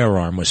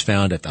firearm was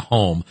found at the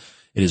home.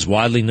 It is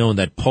widely known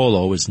that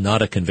Polo is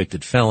not a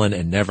convicted felon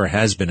and never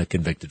has been a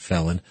convicted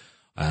felon.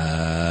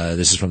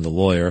 This is from the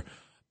lawyer.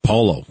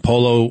 Polo,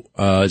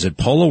 is it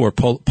Polo or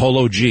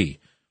Polo G?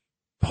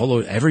 Polo,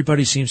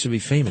 everybody seems to be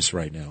famous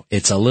right now.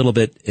 It's a little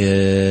bit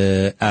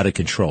out of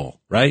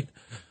control, right?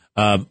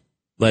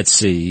 Let's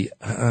see.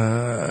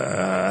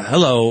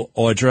 Hello,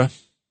 Audra.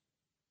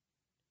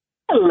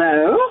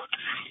 Hello.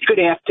 Good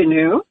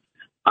afternoon.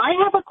 I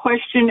have a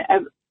question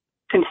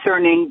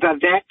concerning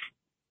Vivek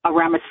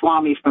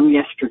Ramaswamy from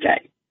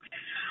yesterday.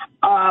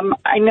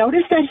 I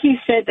noticed that he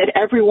said that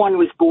everyone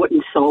was bought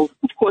and sold,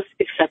 of course,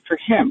 except for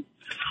him.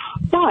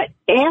 But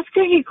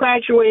after he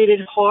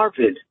graduated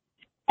Harvard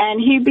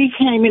and he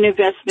became an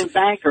investment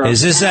banker.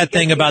 Is this that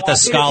thing about the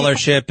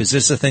scholarship? Is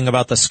this the thing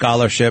about the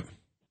scholarship?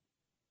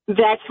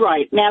 That's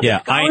right. Now, yeah,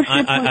 the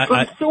scholarship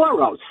was from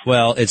Soros.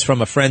 Well, it's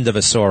from a friend of a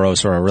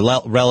Soros or a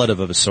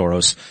relative of a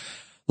Soros.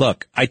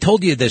 Look, I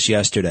told you this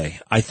yesterday.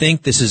 I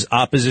think this is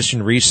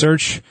opposition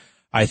research.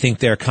 I think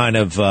they're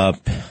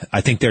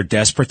I think they're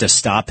desperate to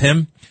stop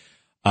him.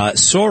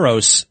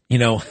 Soros,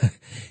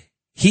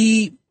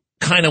 he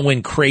kind of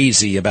went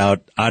crazy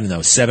about,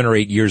 7 or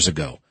 8 years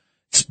ago.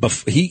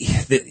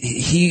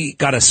 He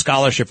got a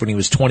scholarship when he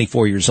was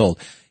 24 years old.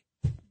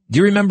 Do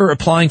you remember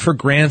applying for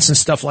grants and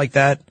stuff like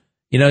that?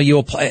 You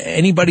apply,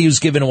 anybody who's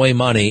giving away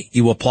money,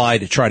 you apply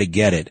to try to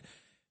get it.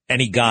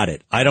 And he got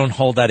it. I don't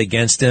hold that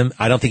against him.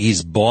 I don't think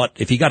he's bought.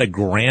 If he got a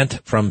grant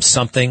from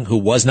something who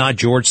was not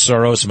George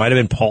Soros, it might have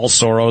been Paul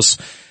Soros,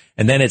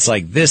 and then it's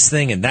like this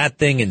thing and that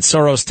thing and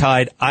Soros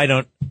tied. I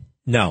don't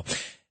know.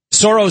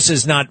 Soros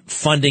is not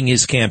funding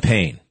his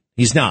campaign.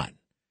 He's not.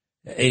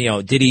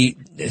 Did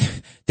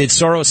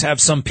Soros have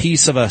some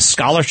piece of a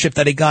scholarship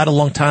that he got a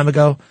long time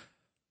ago?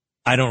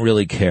 I don't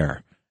really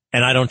care.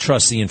 And I don't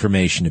trust the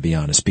information, to be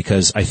honest,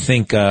 because I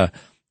think,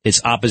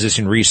 it's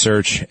opposition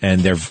research and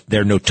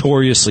they're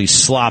notoriously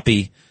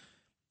sloppy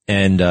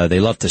and, they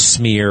love to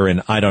smear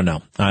and I don't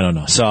know.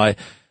 So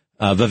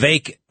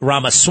Vivek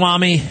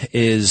Ramaswamy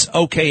is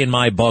okay in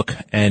my book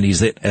and he's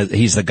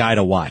the guy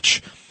to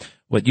watch.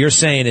 What you're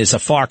saying is a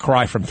far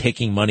cry from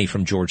taking money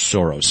from George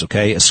Soros,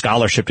 okay? A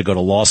scholarship to go to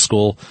law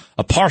school,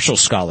 a partial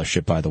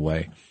scholarship, by the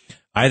way,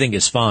 I think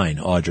is fine,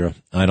 Audra.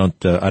 I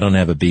don't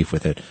have a beef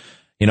with it.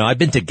 I've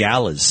been to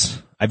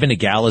galas. I've been to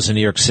galas in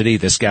New York City,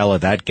 this gala,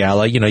 that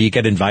gala. You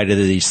get invited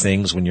to these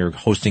things when you're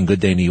hosting Good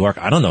Day New York.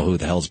 I don't know who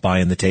the hell's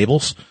buying the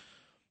tables.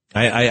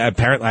 I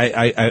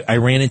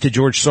ran into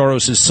George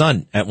Soros'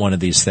 son at one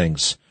of these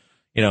things.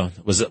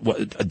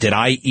 Did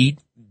I eat?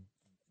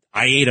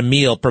 I ate a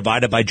meal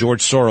provided by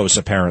George Soros,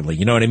 apparently.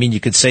 You know what I mean?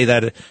 You could say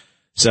that.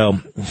 So,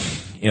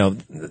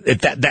 if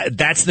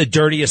that's the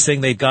dirtiest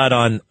thing they've got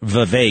on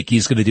Vivek.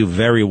 He's going to do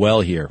very well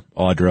here,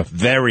 Audra.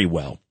 Very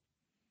well.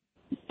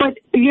 But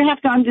you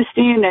have to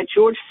understand that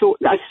George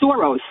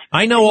Soros.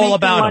 I know all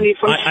about him.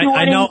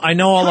 I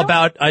know all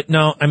about.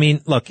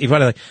 Look,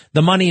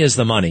 the money is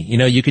the money.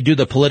 You could do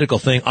the political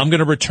thing. I'm going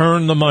to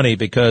return the money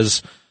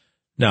because.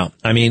 No,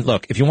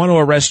 look, if you want to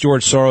arrest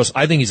George Soros,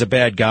 I think he's a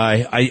bad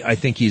guy. I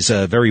think he's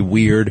very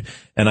weird,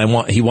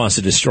 and he wants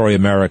to destroy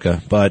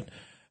America. But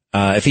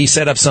if he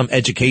set up some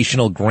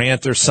educational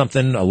grant or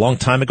something a long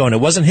time ago, and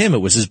it wasn't him, it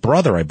was his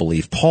brother, I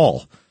believe,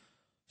 Paul.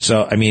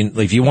 So,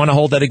 if you want to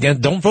hold that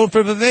again, don't vote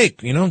for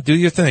Vivek. Do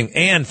your thing.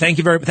 Ann, thank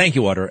you,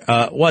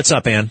 Audra. What's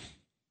up, Ann?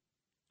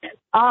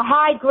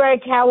 Hi, Greg.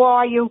 How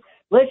are you?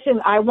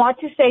 Listen, I want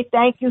to say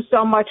thank you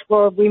so much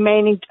for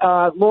remaining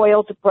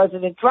loyal to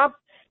President Trump.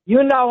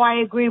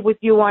 I agree with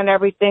you on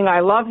everything. I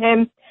love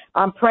him.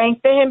 I'm praying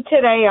for him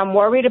today. I'm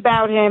worried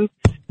about him.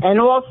 And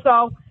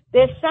also,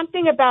 there's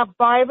something about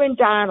Byron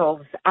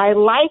Donalds. I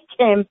like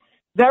him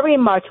very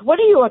much. What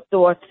are your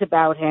thoughts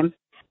about him?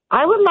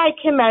 I would like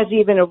him as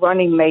even a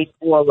running mate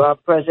for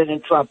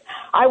President Trump.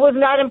 I was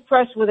not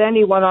impressed with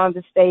anyone on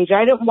the stage.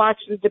 I didn't watch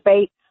the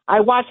debate.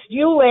 I watched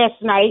you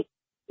last night,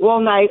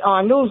 all night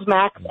on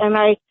Newsmax, and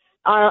I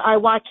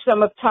watched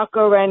some of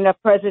Tucker and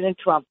President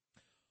Trump.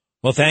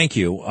 Well, thank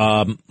you.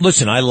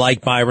 Listen, I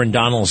like Byron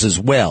Donalds as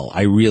well.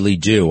 I really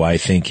do. I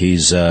think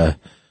he's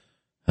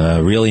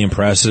really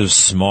impressive,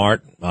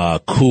 smart,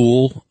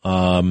 cool.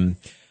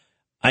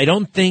 I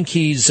don't think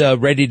he's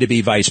ready to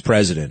be vice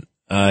president.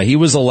 He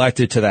was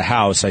elected to the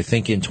House, I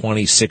think, in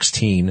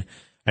 2016.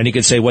 And you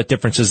could say, what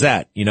difference is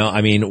that?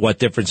 What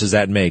difference does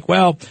that make?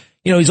 Well,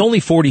 he's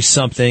only 40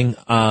 something.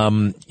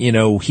 He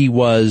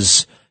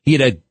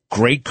had a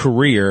great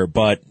career,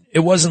 but it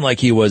wasn't like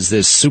he was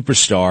this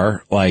superstar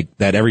like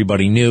that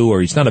everybody knew,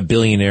 or he's not a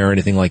billionaire or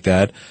anything like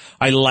that.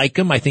 I like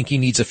him. I think he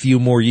needs a few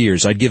more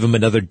years. I'd give him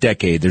another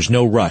decade. There's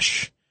no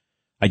rush.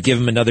 I'd give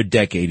him another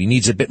decade. He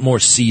needs a bit more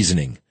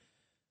seasoning.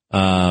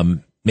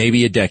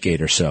 Maybe a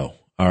decade or so.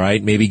 All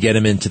right. Maybe get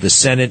him into the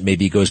Senate.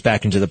 Maybe he goes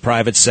back into the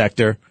private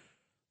sector.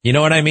 You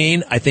know what I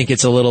mean? I think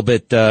it's a little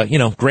bit,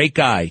 great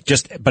guy.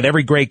 But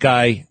every great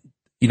guy,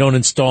 you don't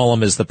install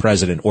him as the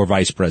president or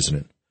vice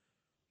president.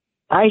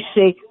 I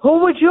see.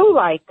 Who would you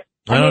like?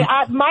 I don't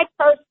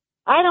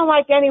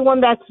like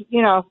anyone that's,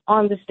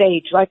 on the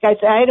stage. Like I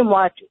said, I didn't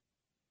watch it.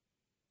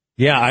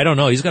 Yeah, I don't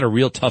know. He's got a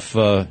real tough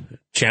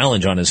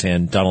challenge on his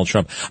hand, Donald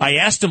Trump. I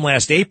asked him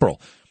last April.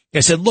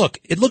 I said, look,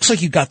 it looks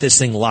like you got this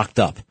thing locked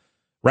up,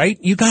 right?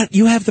 You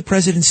have the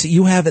presidency.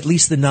 You have at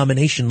least the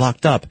nomination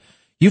locked up.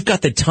 You've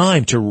got the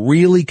time to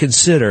really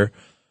consider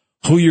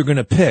who you're going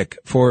to pick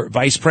for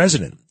vice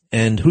president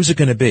and who's it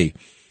going to be.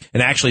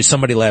 And actually,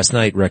 somebody last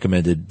night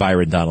recommended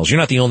Byron Donalds. You're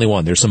not the only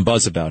one. There's some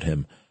buzz about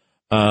him.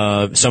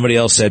 Somebody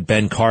else said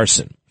Ben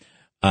Carson.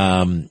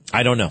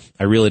 I don't know.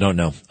 I really don't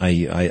know.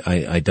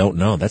 I don't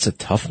know. That's a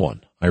tough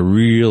one.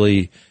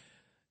 Nobody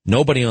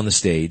on the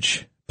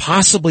stage.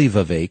 Possibly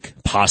Vivek.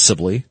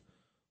 Possibly.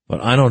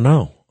 But I don't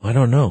know.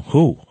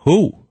 Who?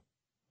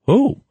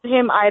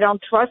 Him. I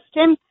don't trust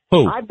him.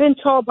 Who? I've been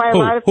told by a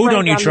lot of friends. Who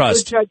don't you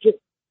trust?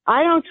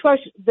 I don't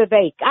trust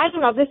Vivek. I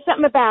don't know. There's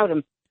something about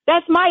him.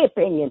 That's my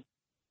opinion.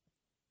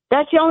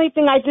 That's the only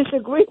thing I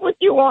disagree with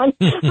you on.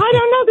 I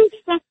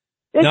don't know.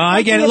 No,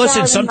 I get it.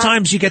 Listen,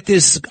 sometimes you get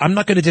this. I'm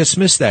not going to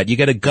dismiss that. You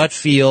get a gut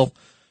feel,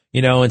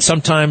 and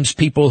sometimes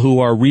people who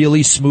are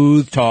really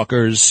smooth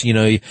talkers,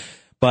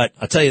 But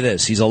I'll tell you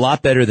this, he's a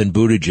lot better than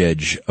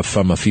Buttigieg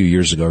from a few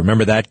years ago.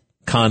 Remember that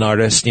con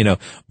artist? You know,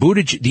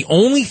 Buttigieg, the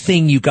only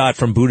thing you got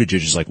from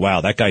Buttigieg is like,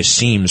 wow, that guy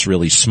seems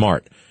really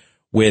smart.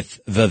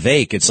 With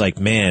Vivek, it's like,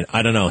 man,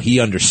 I don't know. He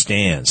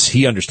understands.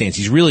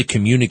 He's really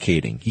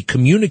communicating. He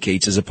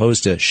communicates as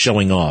opposed to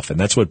showing off. And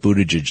that's what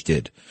Buttigieg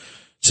did.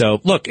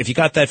 So look, if you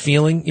got that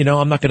feeling, you know,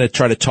 I'm not going to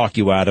try to talk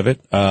you out of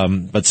it.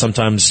 But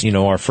sometimes, you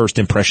know, our first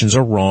impressions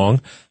are wrong.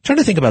 I'm trying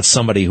to think about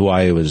somebody who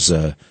I was,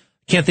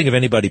 can't think of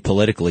anybody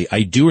politically.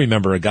 I do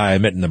remember a guy I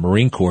met in the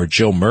Marine Corps,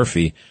 Joe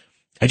Murphy.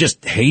 I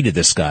just hated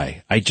this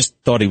guy. I just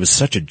thought he was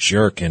such a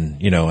jerk,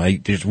 and, you know, we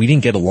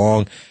didn't get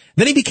along.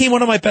 Then he became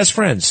one of my best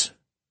friends.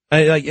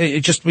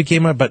 It just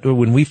became but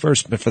when we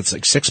first, for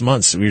like 6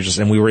 months,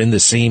 we were in the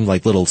same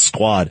like little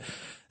squad.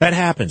 That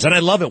happens. And I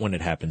love it when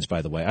it happens,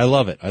 by the way. I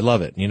love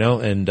it, you know,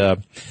 and,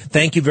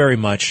 thank you very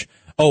much.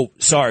 Oh,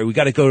 sorry. We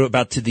got to go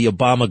to the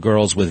Obama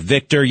girls with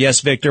Victor.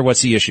 Yes, Victor.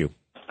 What's the issue?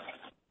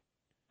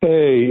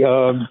 Hey,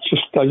 I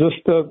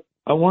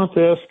wanted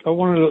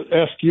to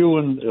ask you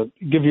and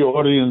give your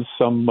audience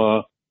some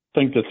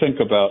thing to think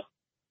about.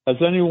 Has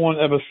anyone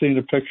ever seen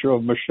a picture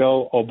of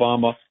Michelle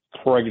Obama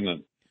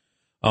pregnant?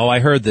 Oh, I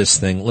heard this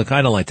thing. Look,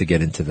 I don't like to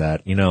get into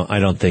that. You know, I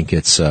don't think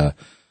it's, I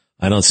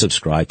don't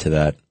subscribe to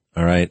that.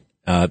 All right.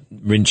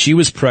 When she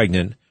was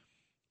pregnant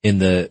in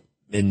the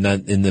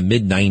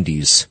mid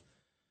 90s,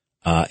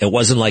 it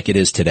wasn't like it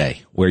is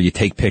today where you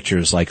take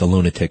pictures like a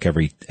lunatic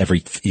every,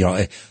 you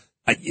know,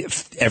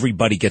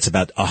 everybody gets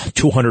about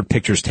 200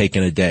 pictures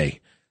taken a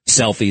day,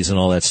 selfies and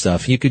all that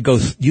stuff. You could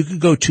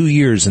go 2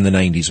 years in the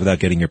 90s without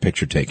getting your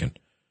picture taken.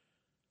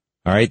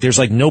 All right. There's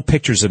like no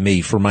pictures of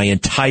me for my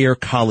entire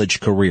college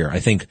career.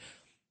 I think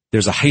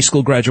there's a high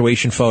school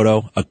graduation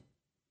photo,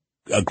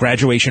 a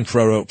graduation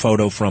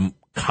photo from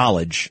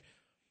college.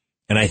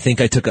 And I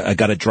think I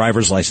got a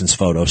driver's license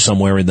photo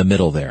somewhere in the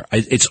middle there.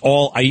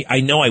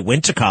 I know I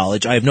went to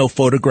college. I have no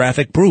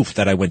photographic proof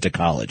that I went to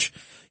college.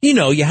 You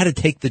know, you had to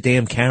take the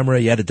damn camera,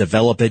 you had to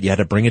develop it, you had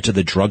to bring it to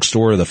the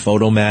drugstore or the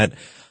photomat,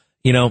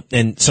 you know,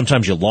 and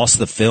sometimes you lost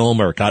the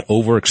film or it got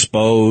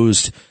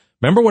overexposed.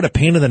 Remember what a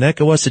pain in the neck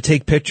it was to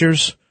take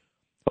pictures?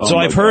 So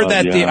I've heard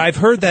I've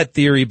heard that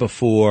theory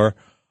before.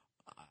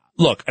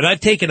 Look, and I've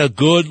taken a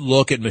good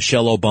look at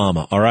Michelle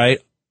Obama, all right?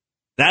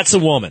 That's a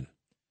woman.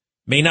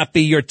 May not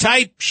be your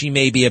type. She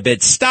may be a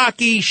bit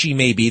stocky. She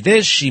may be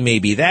this. She may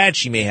be that.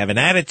 She may have an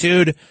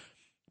attitude.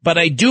 But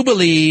I do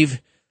believe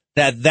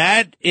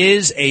that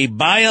is a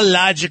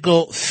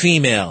biological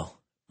female,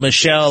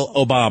 Michelle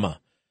Obama.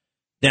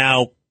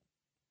 Now,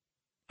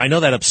 I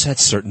know that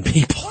upsets certain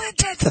people.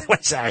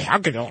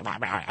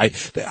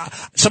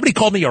 Somebody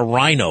called me a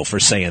rhino for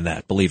saying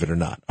that, believe it or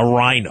not. A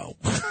rhino.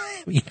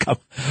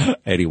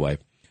 Anyway,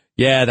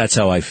 yeah, that's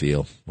how I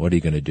feel. What are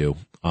you going to do?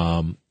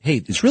 Hey,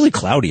 it's really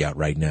cloudy out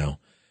right now.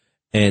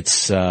 It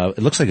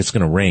looks like it's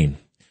going to rain.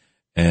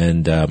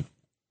 And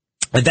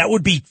that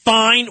would be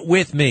fine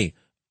with me.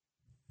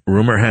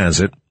 Rumor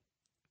has it,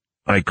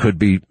 I could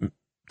be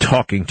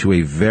talking to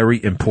a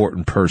very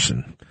important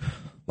person,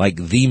 like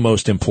the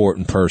most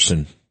important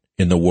person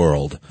in the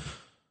world,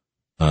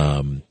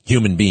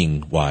 human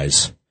being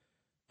wise,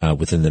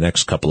 within the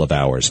next couple of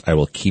hours. I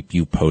will keep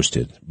you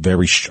posted.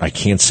 I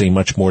can't say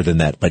much more than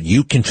that, but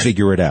you can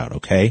figure it out.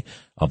 Okay.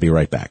 I'll be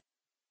right back.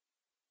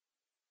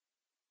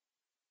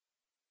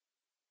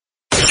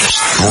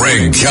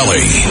 Greg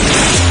Kelly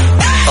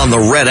on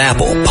the Red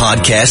Apple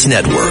Podcast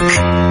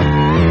Network.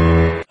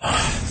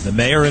 The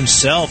mayor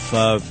himself,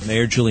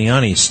 Mayor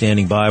Giuliani,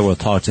 standing by. We'll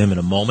talk to him in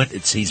a moment.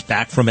 He's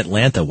back from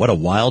Atlanta. What a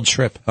wild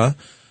trip, huh?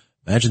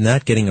 Imagine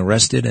that, getting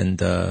arrested and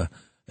the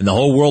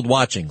whole world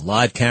watching.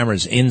 Live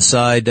cameras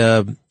inside,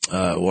 or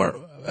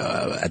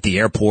at the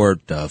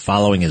airport,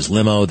 following his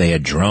limo. They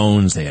had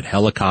drones. They had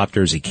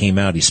helicopters. He came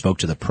out. He spoke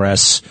to the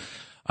press.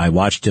 I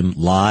watched him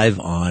live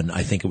on,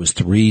 I think it was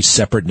 3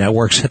 separate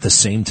networks at the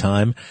same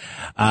time.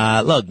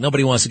 Look,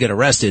 nobody wants to get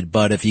arrested,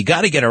 but if you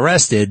got to get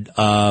arrested,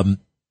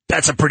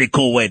 that's a pretty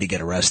cool way to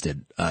get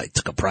arrested. He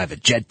took a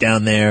private jet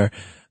down there,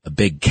 a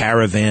big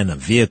caravan of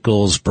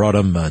vehicles, brought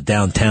him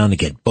downtown to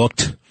get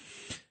booked.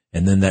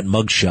 And then that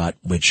mugshot,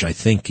 which I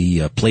think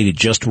he played it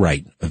just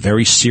right. A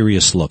very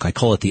serious look. I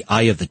call it the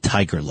eye of the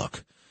tiger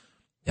look.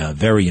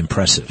 Very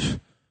impressive.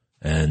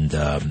 And,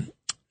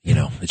 you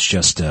know, it's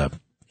just,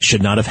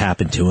 should not have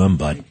happened to him,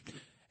 but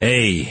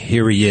hey,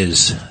 here he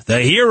is. The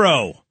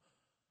hero.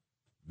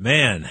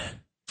 Man.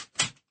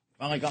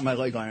 Finally got my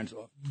leg irons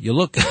off. You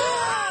look.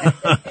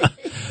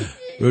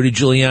 Rudy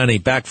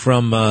Giuliani back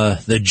from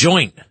the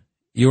joint.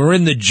 You were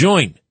in the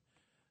joint.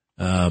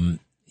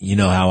 You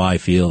know how I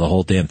feel. The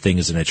whole damn thing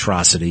is an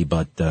atrocity,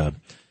 but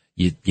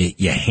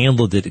you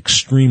handled it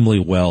extremely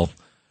well.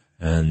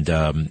 And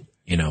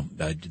you know,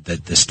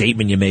 the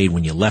statement you made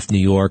when you left New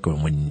York or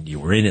when you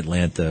were in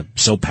Atlanta,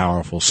 so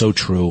powerful, so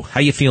true.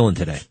 How you feeling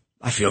today?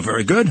 I feel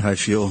very good. I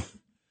feel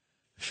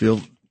we're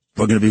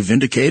going to be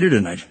vindicated.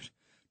 And I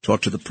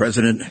talked to the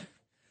president.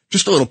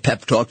 Just a little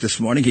pep talk this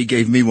morning. He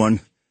gave me one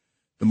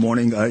the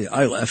morning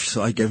I left,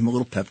 so I gave him a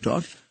little pep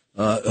talk.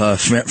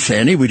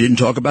 Fanny, we didn't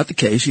talk about the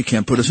case. You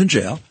can't put us in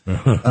jail.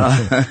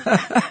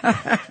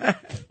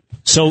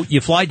 So you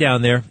fly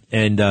down there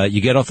and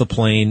you get off the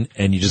plane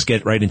and you just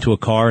get right into a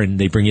car and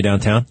they bring you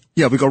downtown?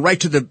 Yeah, we go right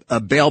to the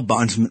bail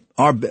bondsman.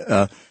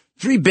 Our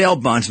 3 bail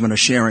bondsmen are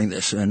sharing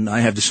this, and I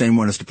have the same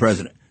one as the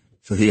president.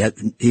 So he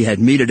had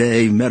me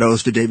today,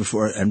 Meadows the day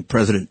before, and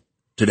president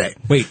today.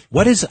 Wait,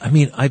 what is? I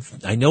mean,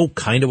 I know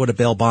kind of what a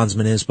bail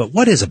bondsman is, but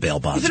what is a bail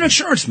bondsman? He's an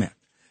insurance man.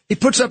 He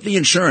puts up the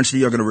insurance that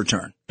you're going to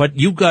return. But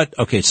you got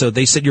so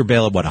they said your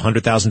bail at what,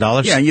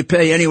 $100,000? Yeah, and you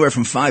pay anywhere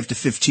from 5 to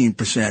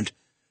 15%.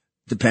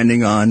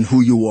 Depending on who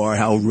you are,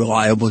 how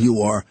reliable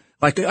you are,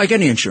 like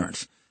any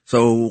insurance.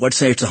 So let's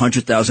say it's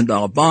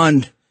 $100,000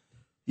 bond.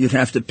 You'd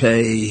have to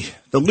pay,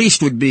 the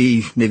least would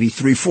be maybe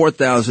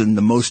 $3,000-$4,000.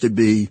 The most would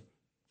be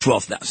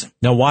 $12,000.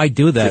 Now, why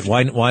do that?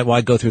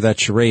 Why go through that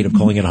charade of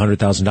calling it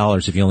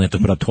 $100,000 if you only have to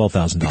put up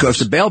 $12,000? Because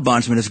the bail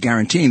bondsman is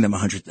guaranteeing them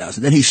 $100,000.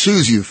 Then he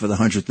sues you for the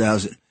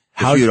 $100,000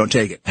 if you don't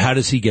take it. How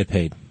does he get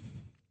paid?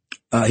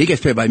 He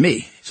gets paid by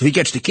me, so he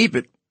gets to keep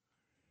it.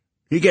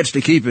 He gets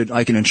to keep it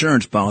like an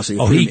insurance policy.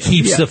 Oh, he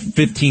keeps the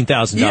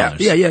 $15,000.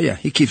 Yeah.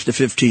 He keeps the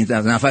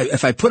 $15,000. Now,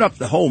 if I put up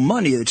the whole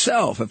money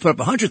itself, I put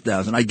up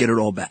 $100,000, I get it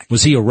all back.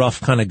 Was he a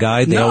rough kind of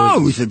guy?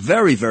 He's a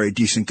very, very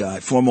decent guy.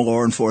 Former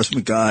law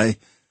enforcement guy.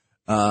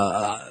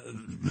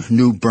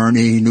 Knew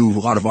Bernie, knew a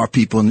lot of our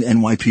people in the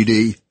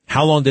NYPD.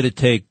 How long did it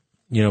take,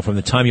 from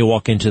the time you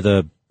walk into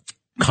the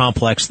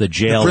complex, the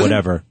jail,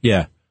 whatever?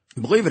 Yeah.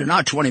 Believe it or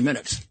not, 20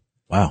 minutes.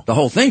 Wow. The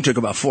whole thing took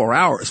about 4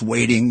 hours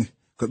waiting.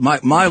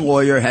 My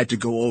lawyer had to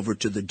go over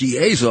to the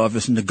DA's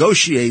office and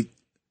negotiate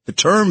the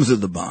terms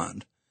of the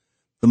bond,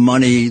 the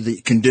money,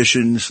 the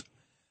conditions.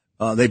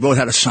 They both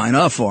had to sign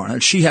off on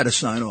it. She had to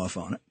sign off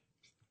on it.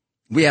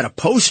 We had to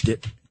post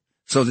it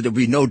so that there'd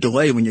be no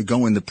delay when you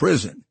go into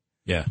prison.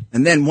 Yeah.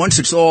 And then once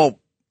the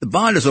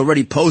bond is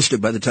already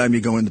posted by the time you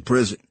go into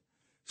prison.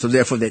 So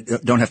therefore they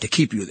don't have to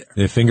keep you there.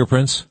 Their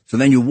fingerprints? So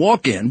then you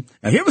walk in.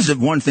 Now here was the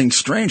one thing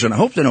strange, and I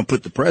hope they don't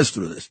put the press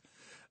through this.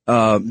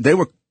 They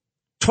were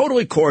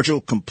totally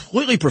cordial,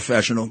 completely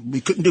professional.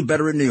 We couldn't do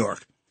better in New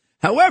York.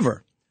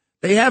 However,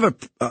 they have an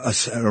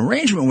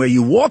arrangement where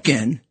you walk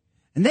in,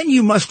 and then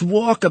you must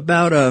walk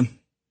about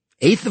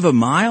 1/8 of a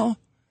mile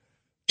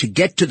to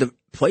get to the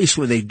place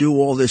where they do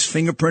all this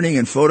fingerprinting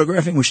and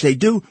photographing, which they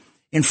do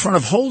in front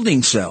of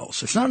holding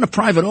cells. It's not in a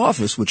private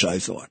office, which I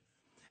thought.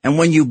 And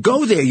when you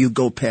go there, you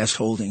go past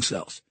holding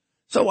cells.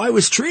 So I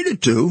was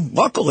treated to,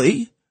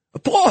 luckily,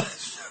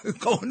 applause.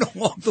 Going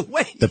along the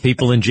way. The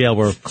people in jail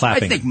were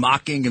clapping. I think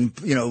mocking and,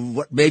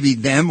 maybe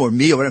them or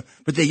me or whatever,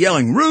 but they're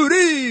yelling,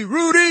 Rudy,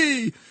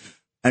 Rudy,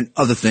 and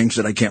other things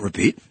that I can't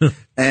repeat.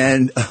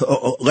 And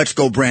let's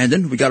go,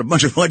 Brandon. We got a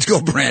bunch of let's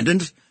go,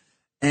 Brandons.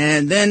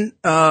 And then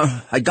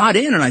I got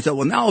in and I thought,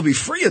 well, now I'll be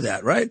free of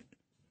that, right?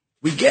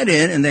 We get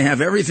in and they have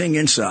everything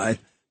inside,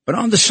 but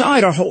on the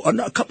side are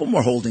a couple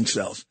more holding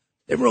cells.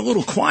 They were a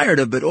little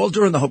quieter, but all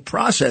during the whole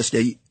process,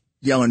 they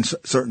yelling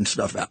certain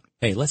stuff out.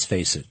 Hey, let's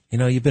face it.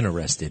 You've been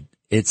arrested.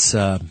 It's,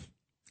 and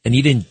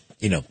you didn't,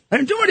 I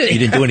didn't do anything. You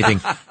didn't do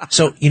anything.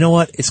 So, you know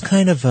what? It's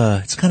kind of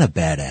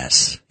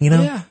badass,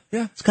 Yeah.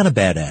 It's kind of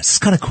badass. It's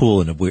kind of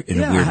cool in a weird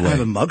way. I have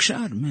a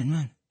mugshot.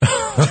 Man.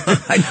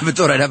 I never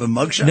thought I'd have a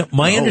mugshot. No,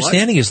 my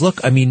understanding is,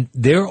 look,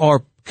 there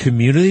are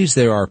communities,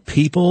 there are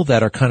people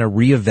that are kind of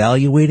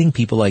reevaluating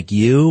people like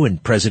you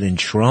and President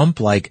Trump.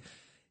 Like,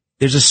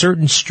 there's a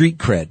certain street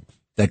cred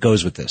that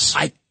goes with this.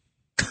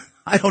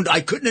 I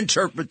couldn't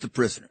interpret the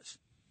prisoners,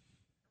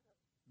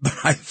 but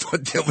I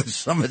thought there was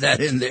some of that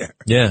in there.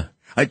 Yeah.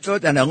 I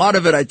thought, and a lot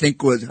of it, I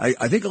think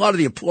I think a lot of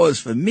the applause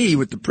for me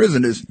with the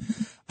prisoners,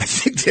 I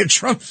think they're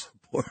Trump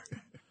supporters.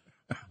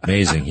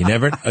 Amazing. You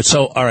never,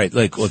 so, all right,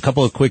 a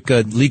couple of quick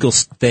legal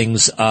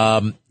things.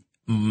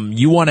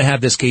 You want to have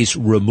this case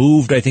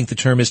removed, I think the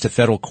term is, to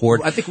federal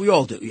court. I think we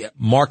all do, yeah.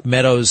 Mark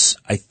Meadows,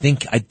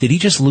 did he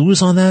just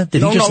lose on that?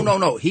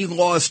 No. He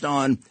lost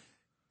on,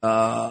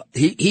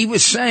 he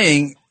was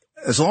saying,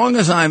 as long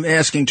as I'm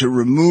asking to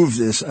remove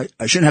this,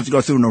 I shouldn't have to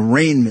go through an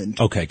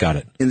arraignment. Okay, got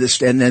it. And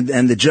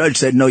the judge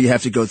said, no, you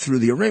have to go through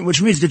the arraignment,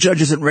 which means the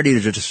judge isn't ready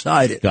to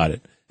decide it. Got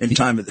it. In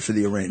time for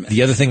the arraignment.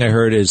 The other thing I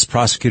heard is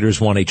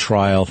prosecutors want a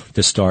trial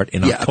to start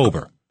in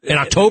October. In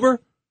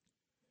October?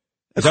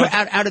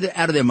 Out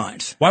of their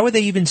minds. Why would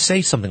they even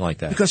say something like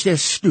that? Because they're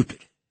stupid.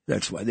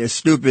 That's why. They're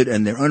stupid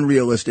and they're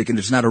unrealistic and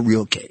it's not a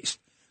real case.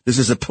 This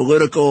is a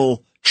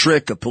political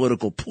trick, a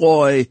political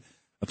ploy,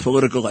 a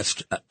political,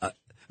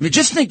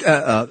 just think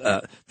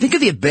of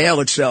the bail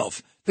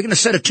itself. They're going to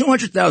set a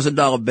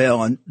 $200,000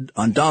 bail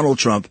on Donald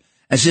Trump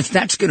as if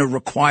that's going to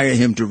require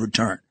him to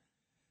return.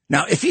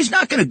 Now, if he's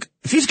going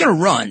to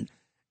run,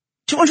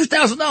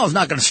 $200,000 is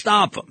not going to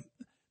stop him.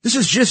 This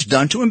is just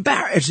done to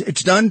embarrass.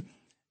 It's done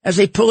as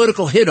a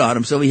political hit on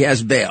him so he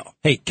has bail.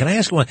 Hey, can I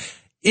ask one?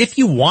 If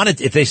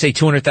they say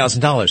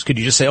 $200,000, could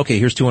you just say, okay,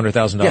 here's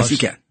 $200,000? Yes, you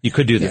can. You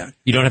could do that. Yeah.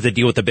 You don't have to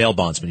deal with the bail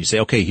bondsman. You say,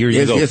 okay, here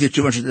you go. If you're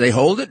 200, they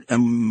hold it,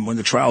 and when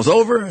the trial's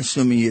over,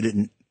 assuming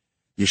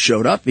you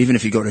showed up, even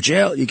if you go to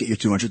jail, you get your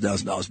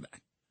 $200,000 back.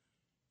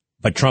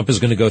 But Trump is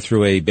going to go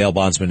through a bail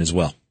bondsman as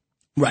well.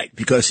 Right,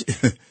 because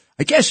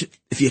I guess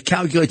if you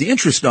calculate the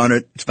interest on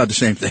it, it's about the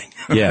same thing.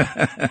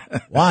 Yeah.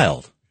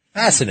 Wild.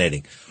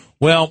 Fascinating.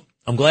 Well,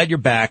 I'm glad you're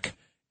back,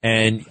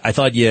 and I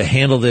thought you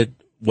handled it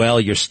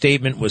well. Your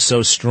statement was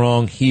so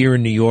strong here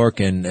in New York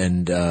and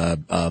in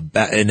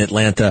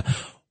Atlanta.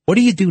 What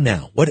do you do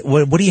now? What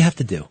do you have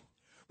to do?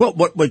 Well,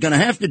 what we're going to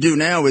have to do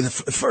now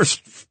is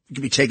first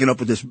be taken up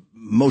with this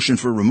motion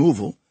for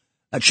removal.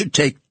 That should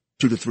take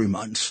 2 to 3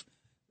 months.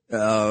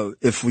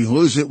 If we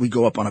lose it, we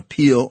go up on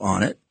appeal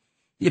on it.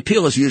 The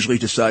appeal is usually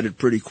decided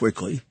pretty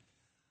quickly.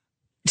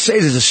 Say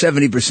there's a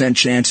 70%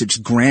 chance it's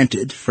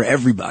granted for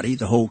everybody.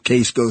 The whole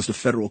case goes to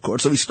federal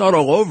court. So we start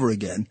all over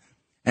again.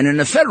 And in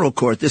the federal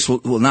court, this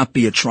will not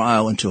be a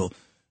trial until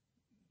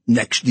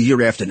the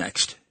year after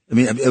next. I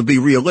mean, it'll be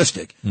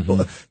realistic.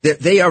 Mm-hmm.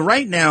 They are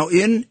right now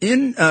in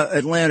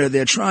Atlanta.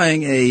 They're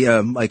trying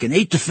an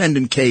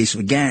 8-defendant case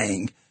of a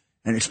gang,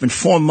 and it's been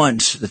 4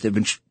 months that they've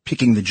been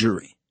picking the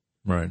jury.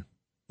 Right.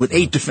 With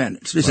 8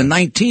 defendants. There's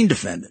 19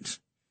 defendants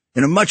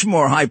in a much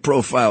more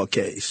high-profile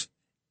case.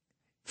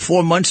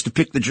 4 months to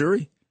pick the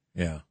jury?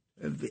 Yeah.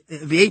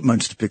 It'd be 8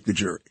 months to pick the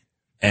jury.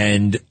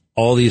 And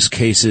all these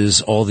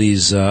cases, do you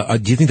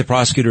think the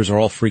prosecutors are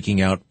all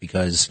freaking out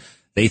because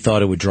they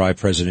thought it would drive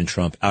President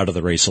Trump out of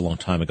the race a long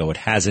time ago? It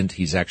hasn't.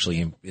 His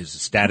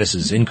status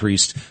has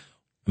increased.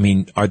 I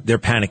mean, they're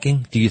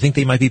panicking? Do you think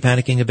they might be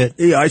panicking a bit?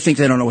 Yeah, I think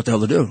they don't know what the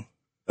hell to do.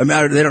 I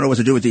mean, they don't know what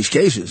to do with these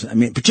cases. I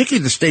mean,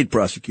 particularly the state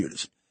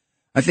prosecutors.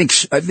 I think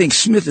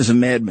Smith is a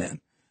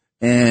madman,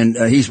 and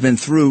he's been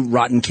through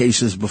rotten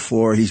cases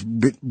before. He's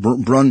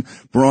brought on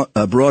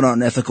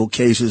unethical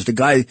cases. The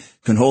guy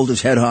can hold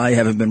his head high,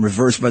 having been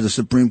reversed by the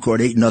Supreme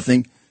Court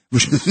 8-0,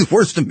 which is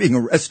worse than being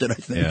arrested, I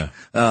think.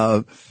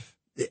 Yeah.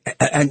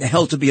 And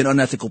held to be an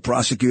unethical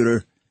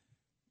prosecutor.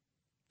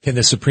 Can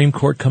the Supreme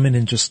Court come in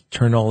and just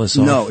turn all this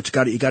off? No,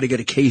 you got to get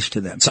a case to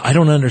them. So I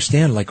don't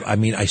understand.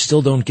 I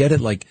still don't get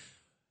it.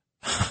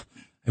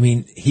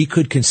 He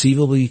could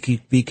conceivably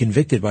be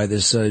convicted by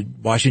this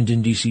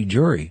Washington, D.C.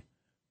 jury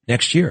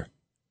next year.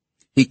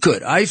 He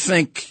could. I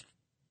think,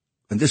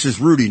 and this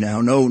is Rudy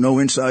now, no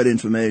inside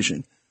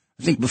information.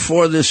 I think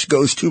before this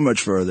goes too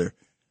much further,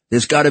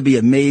 there's got to be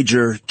a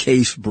major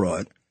case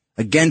brought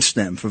against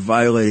them for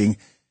violating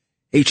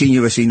 18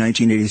 U.S.C.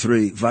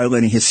 1983,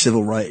 violating his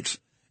civil rights,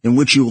 in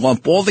which you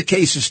lump all the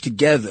cases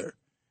together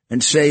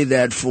and say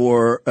that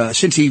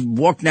since he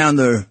walked down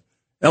the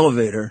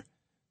elevator,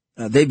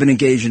 they've been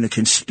engaged in a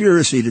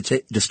conspiracy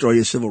to destroy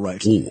his civil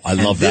rights. Ooh, I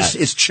love that. This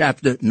is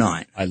Chapter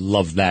 9. I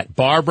love that.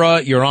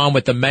 Barbara, you're on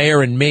with the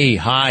mayor and me.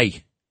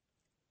 Hi.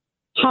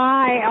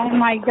 Hi. Oh,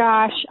 my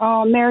gosh.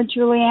 Oh, Mayor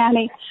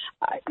Giuliani,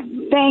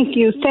 thank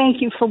you.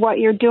 Thank you for what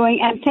you're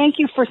doing. And thank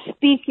you for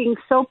speaking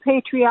so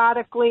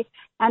patriotically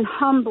and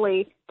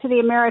humbly to the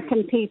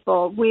American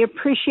people. We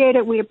appreciate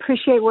it. We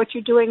appreciate what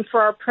you're doing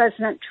for our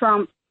President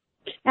Trump.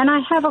 And I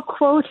have a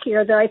quote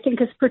here that I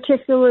think is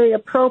particularly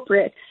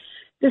appropriate.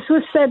 This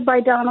was said by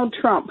Donald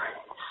Trump.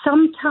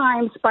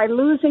 Sometimes by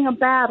losing a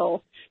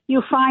battle,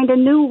 you find a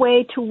new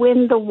way to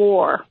win the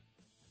war.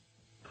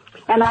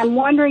 And I'm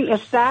wondering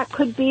if that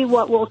could be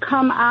what will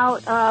come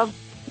out of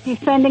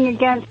defending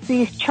against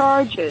these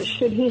charges,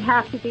 should he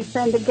have to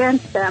defend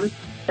against them,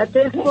 that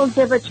this will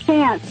give a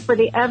chance for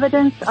the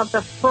evidence of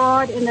the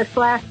fraud in this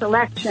last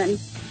election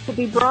to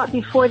be brought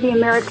before the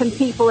American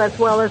people as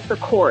well as the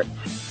courts.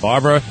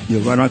 Barbara,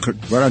 you're right on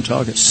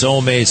target. So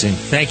amazing.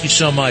 Thank you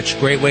so much.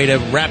 Great way to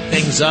wrap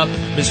things up.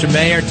 Mr.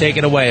 Mayor, take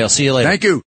it away. I'll see you later. Thank you.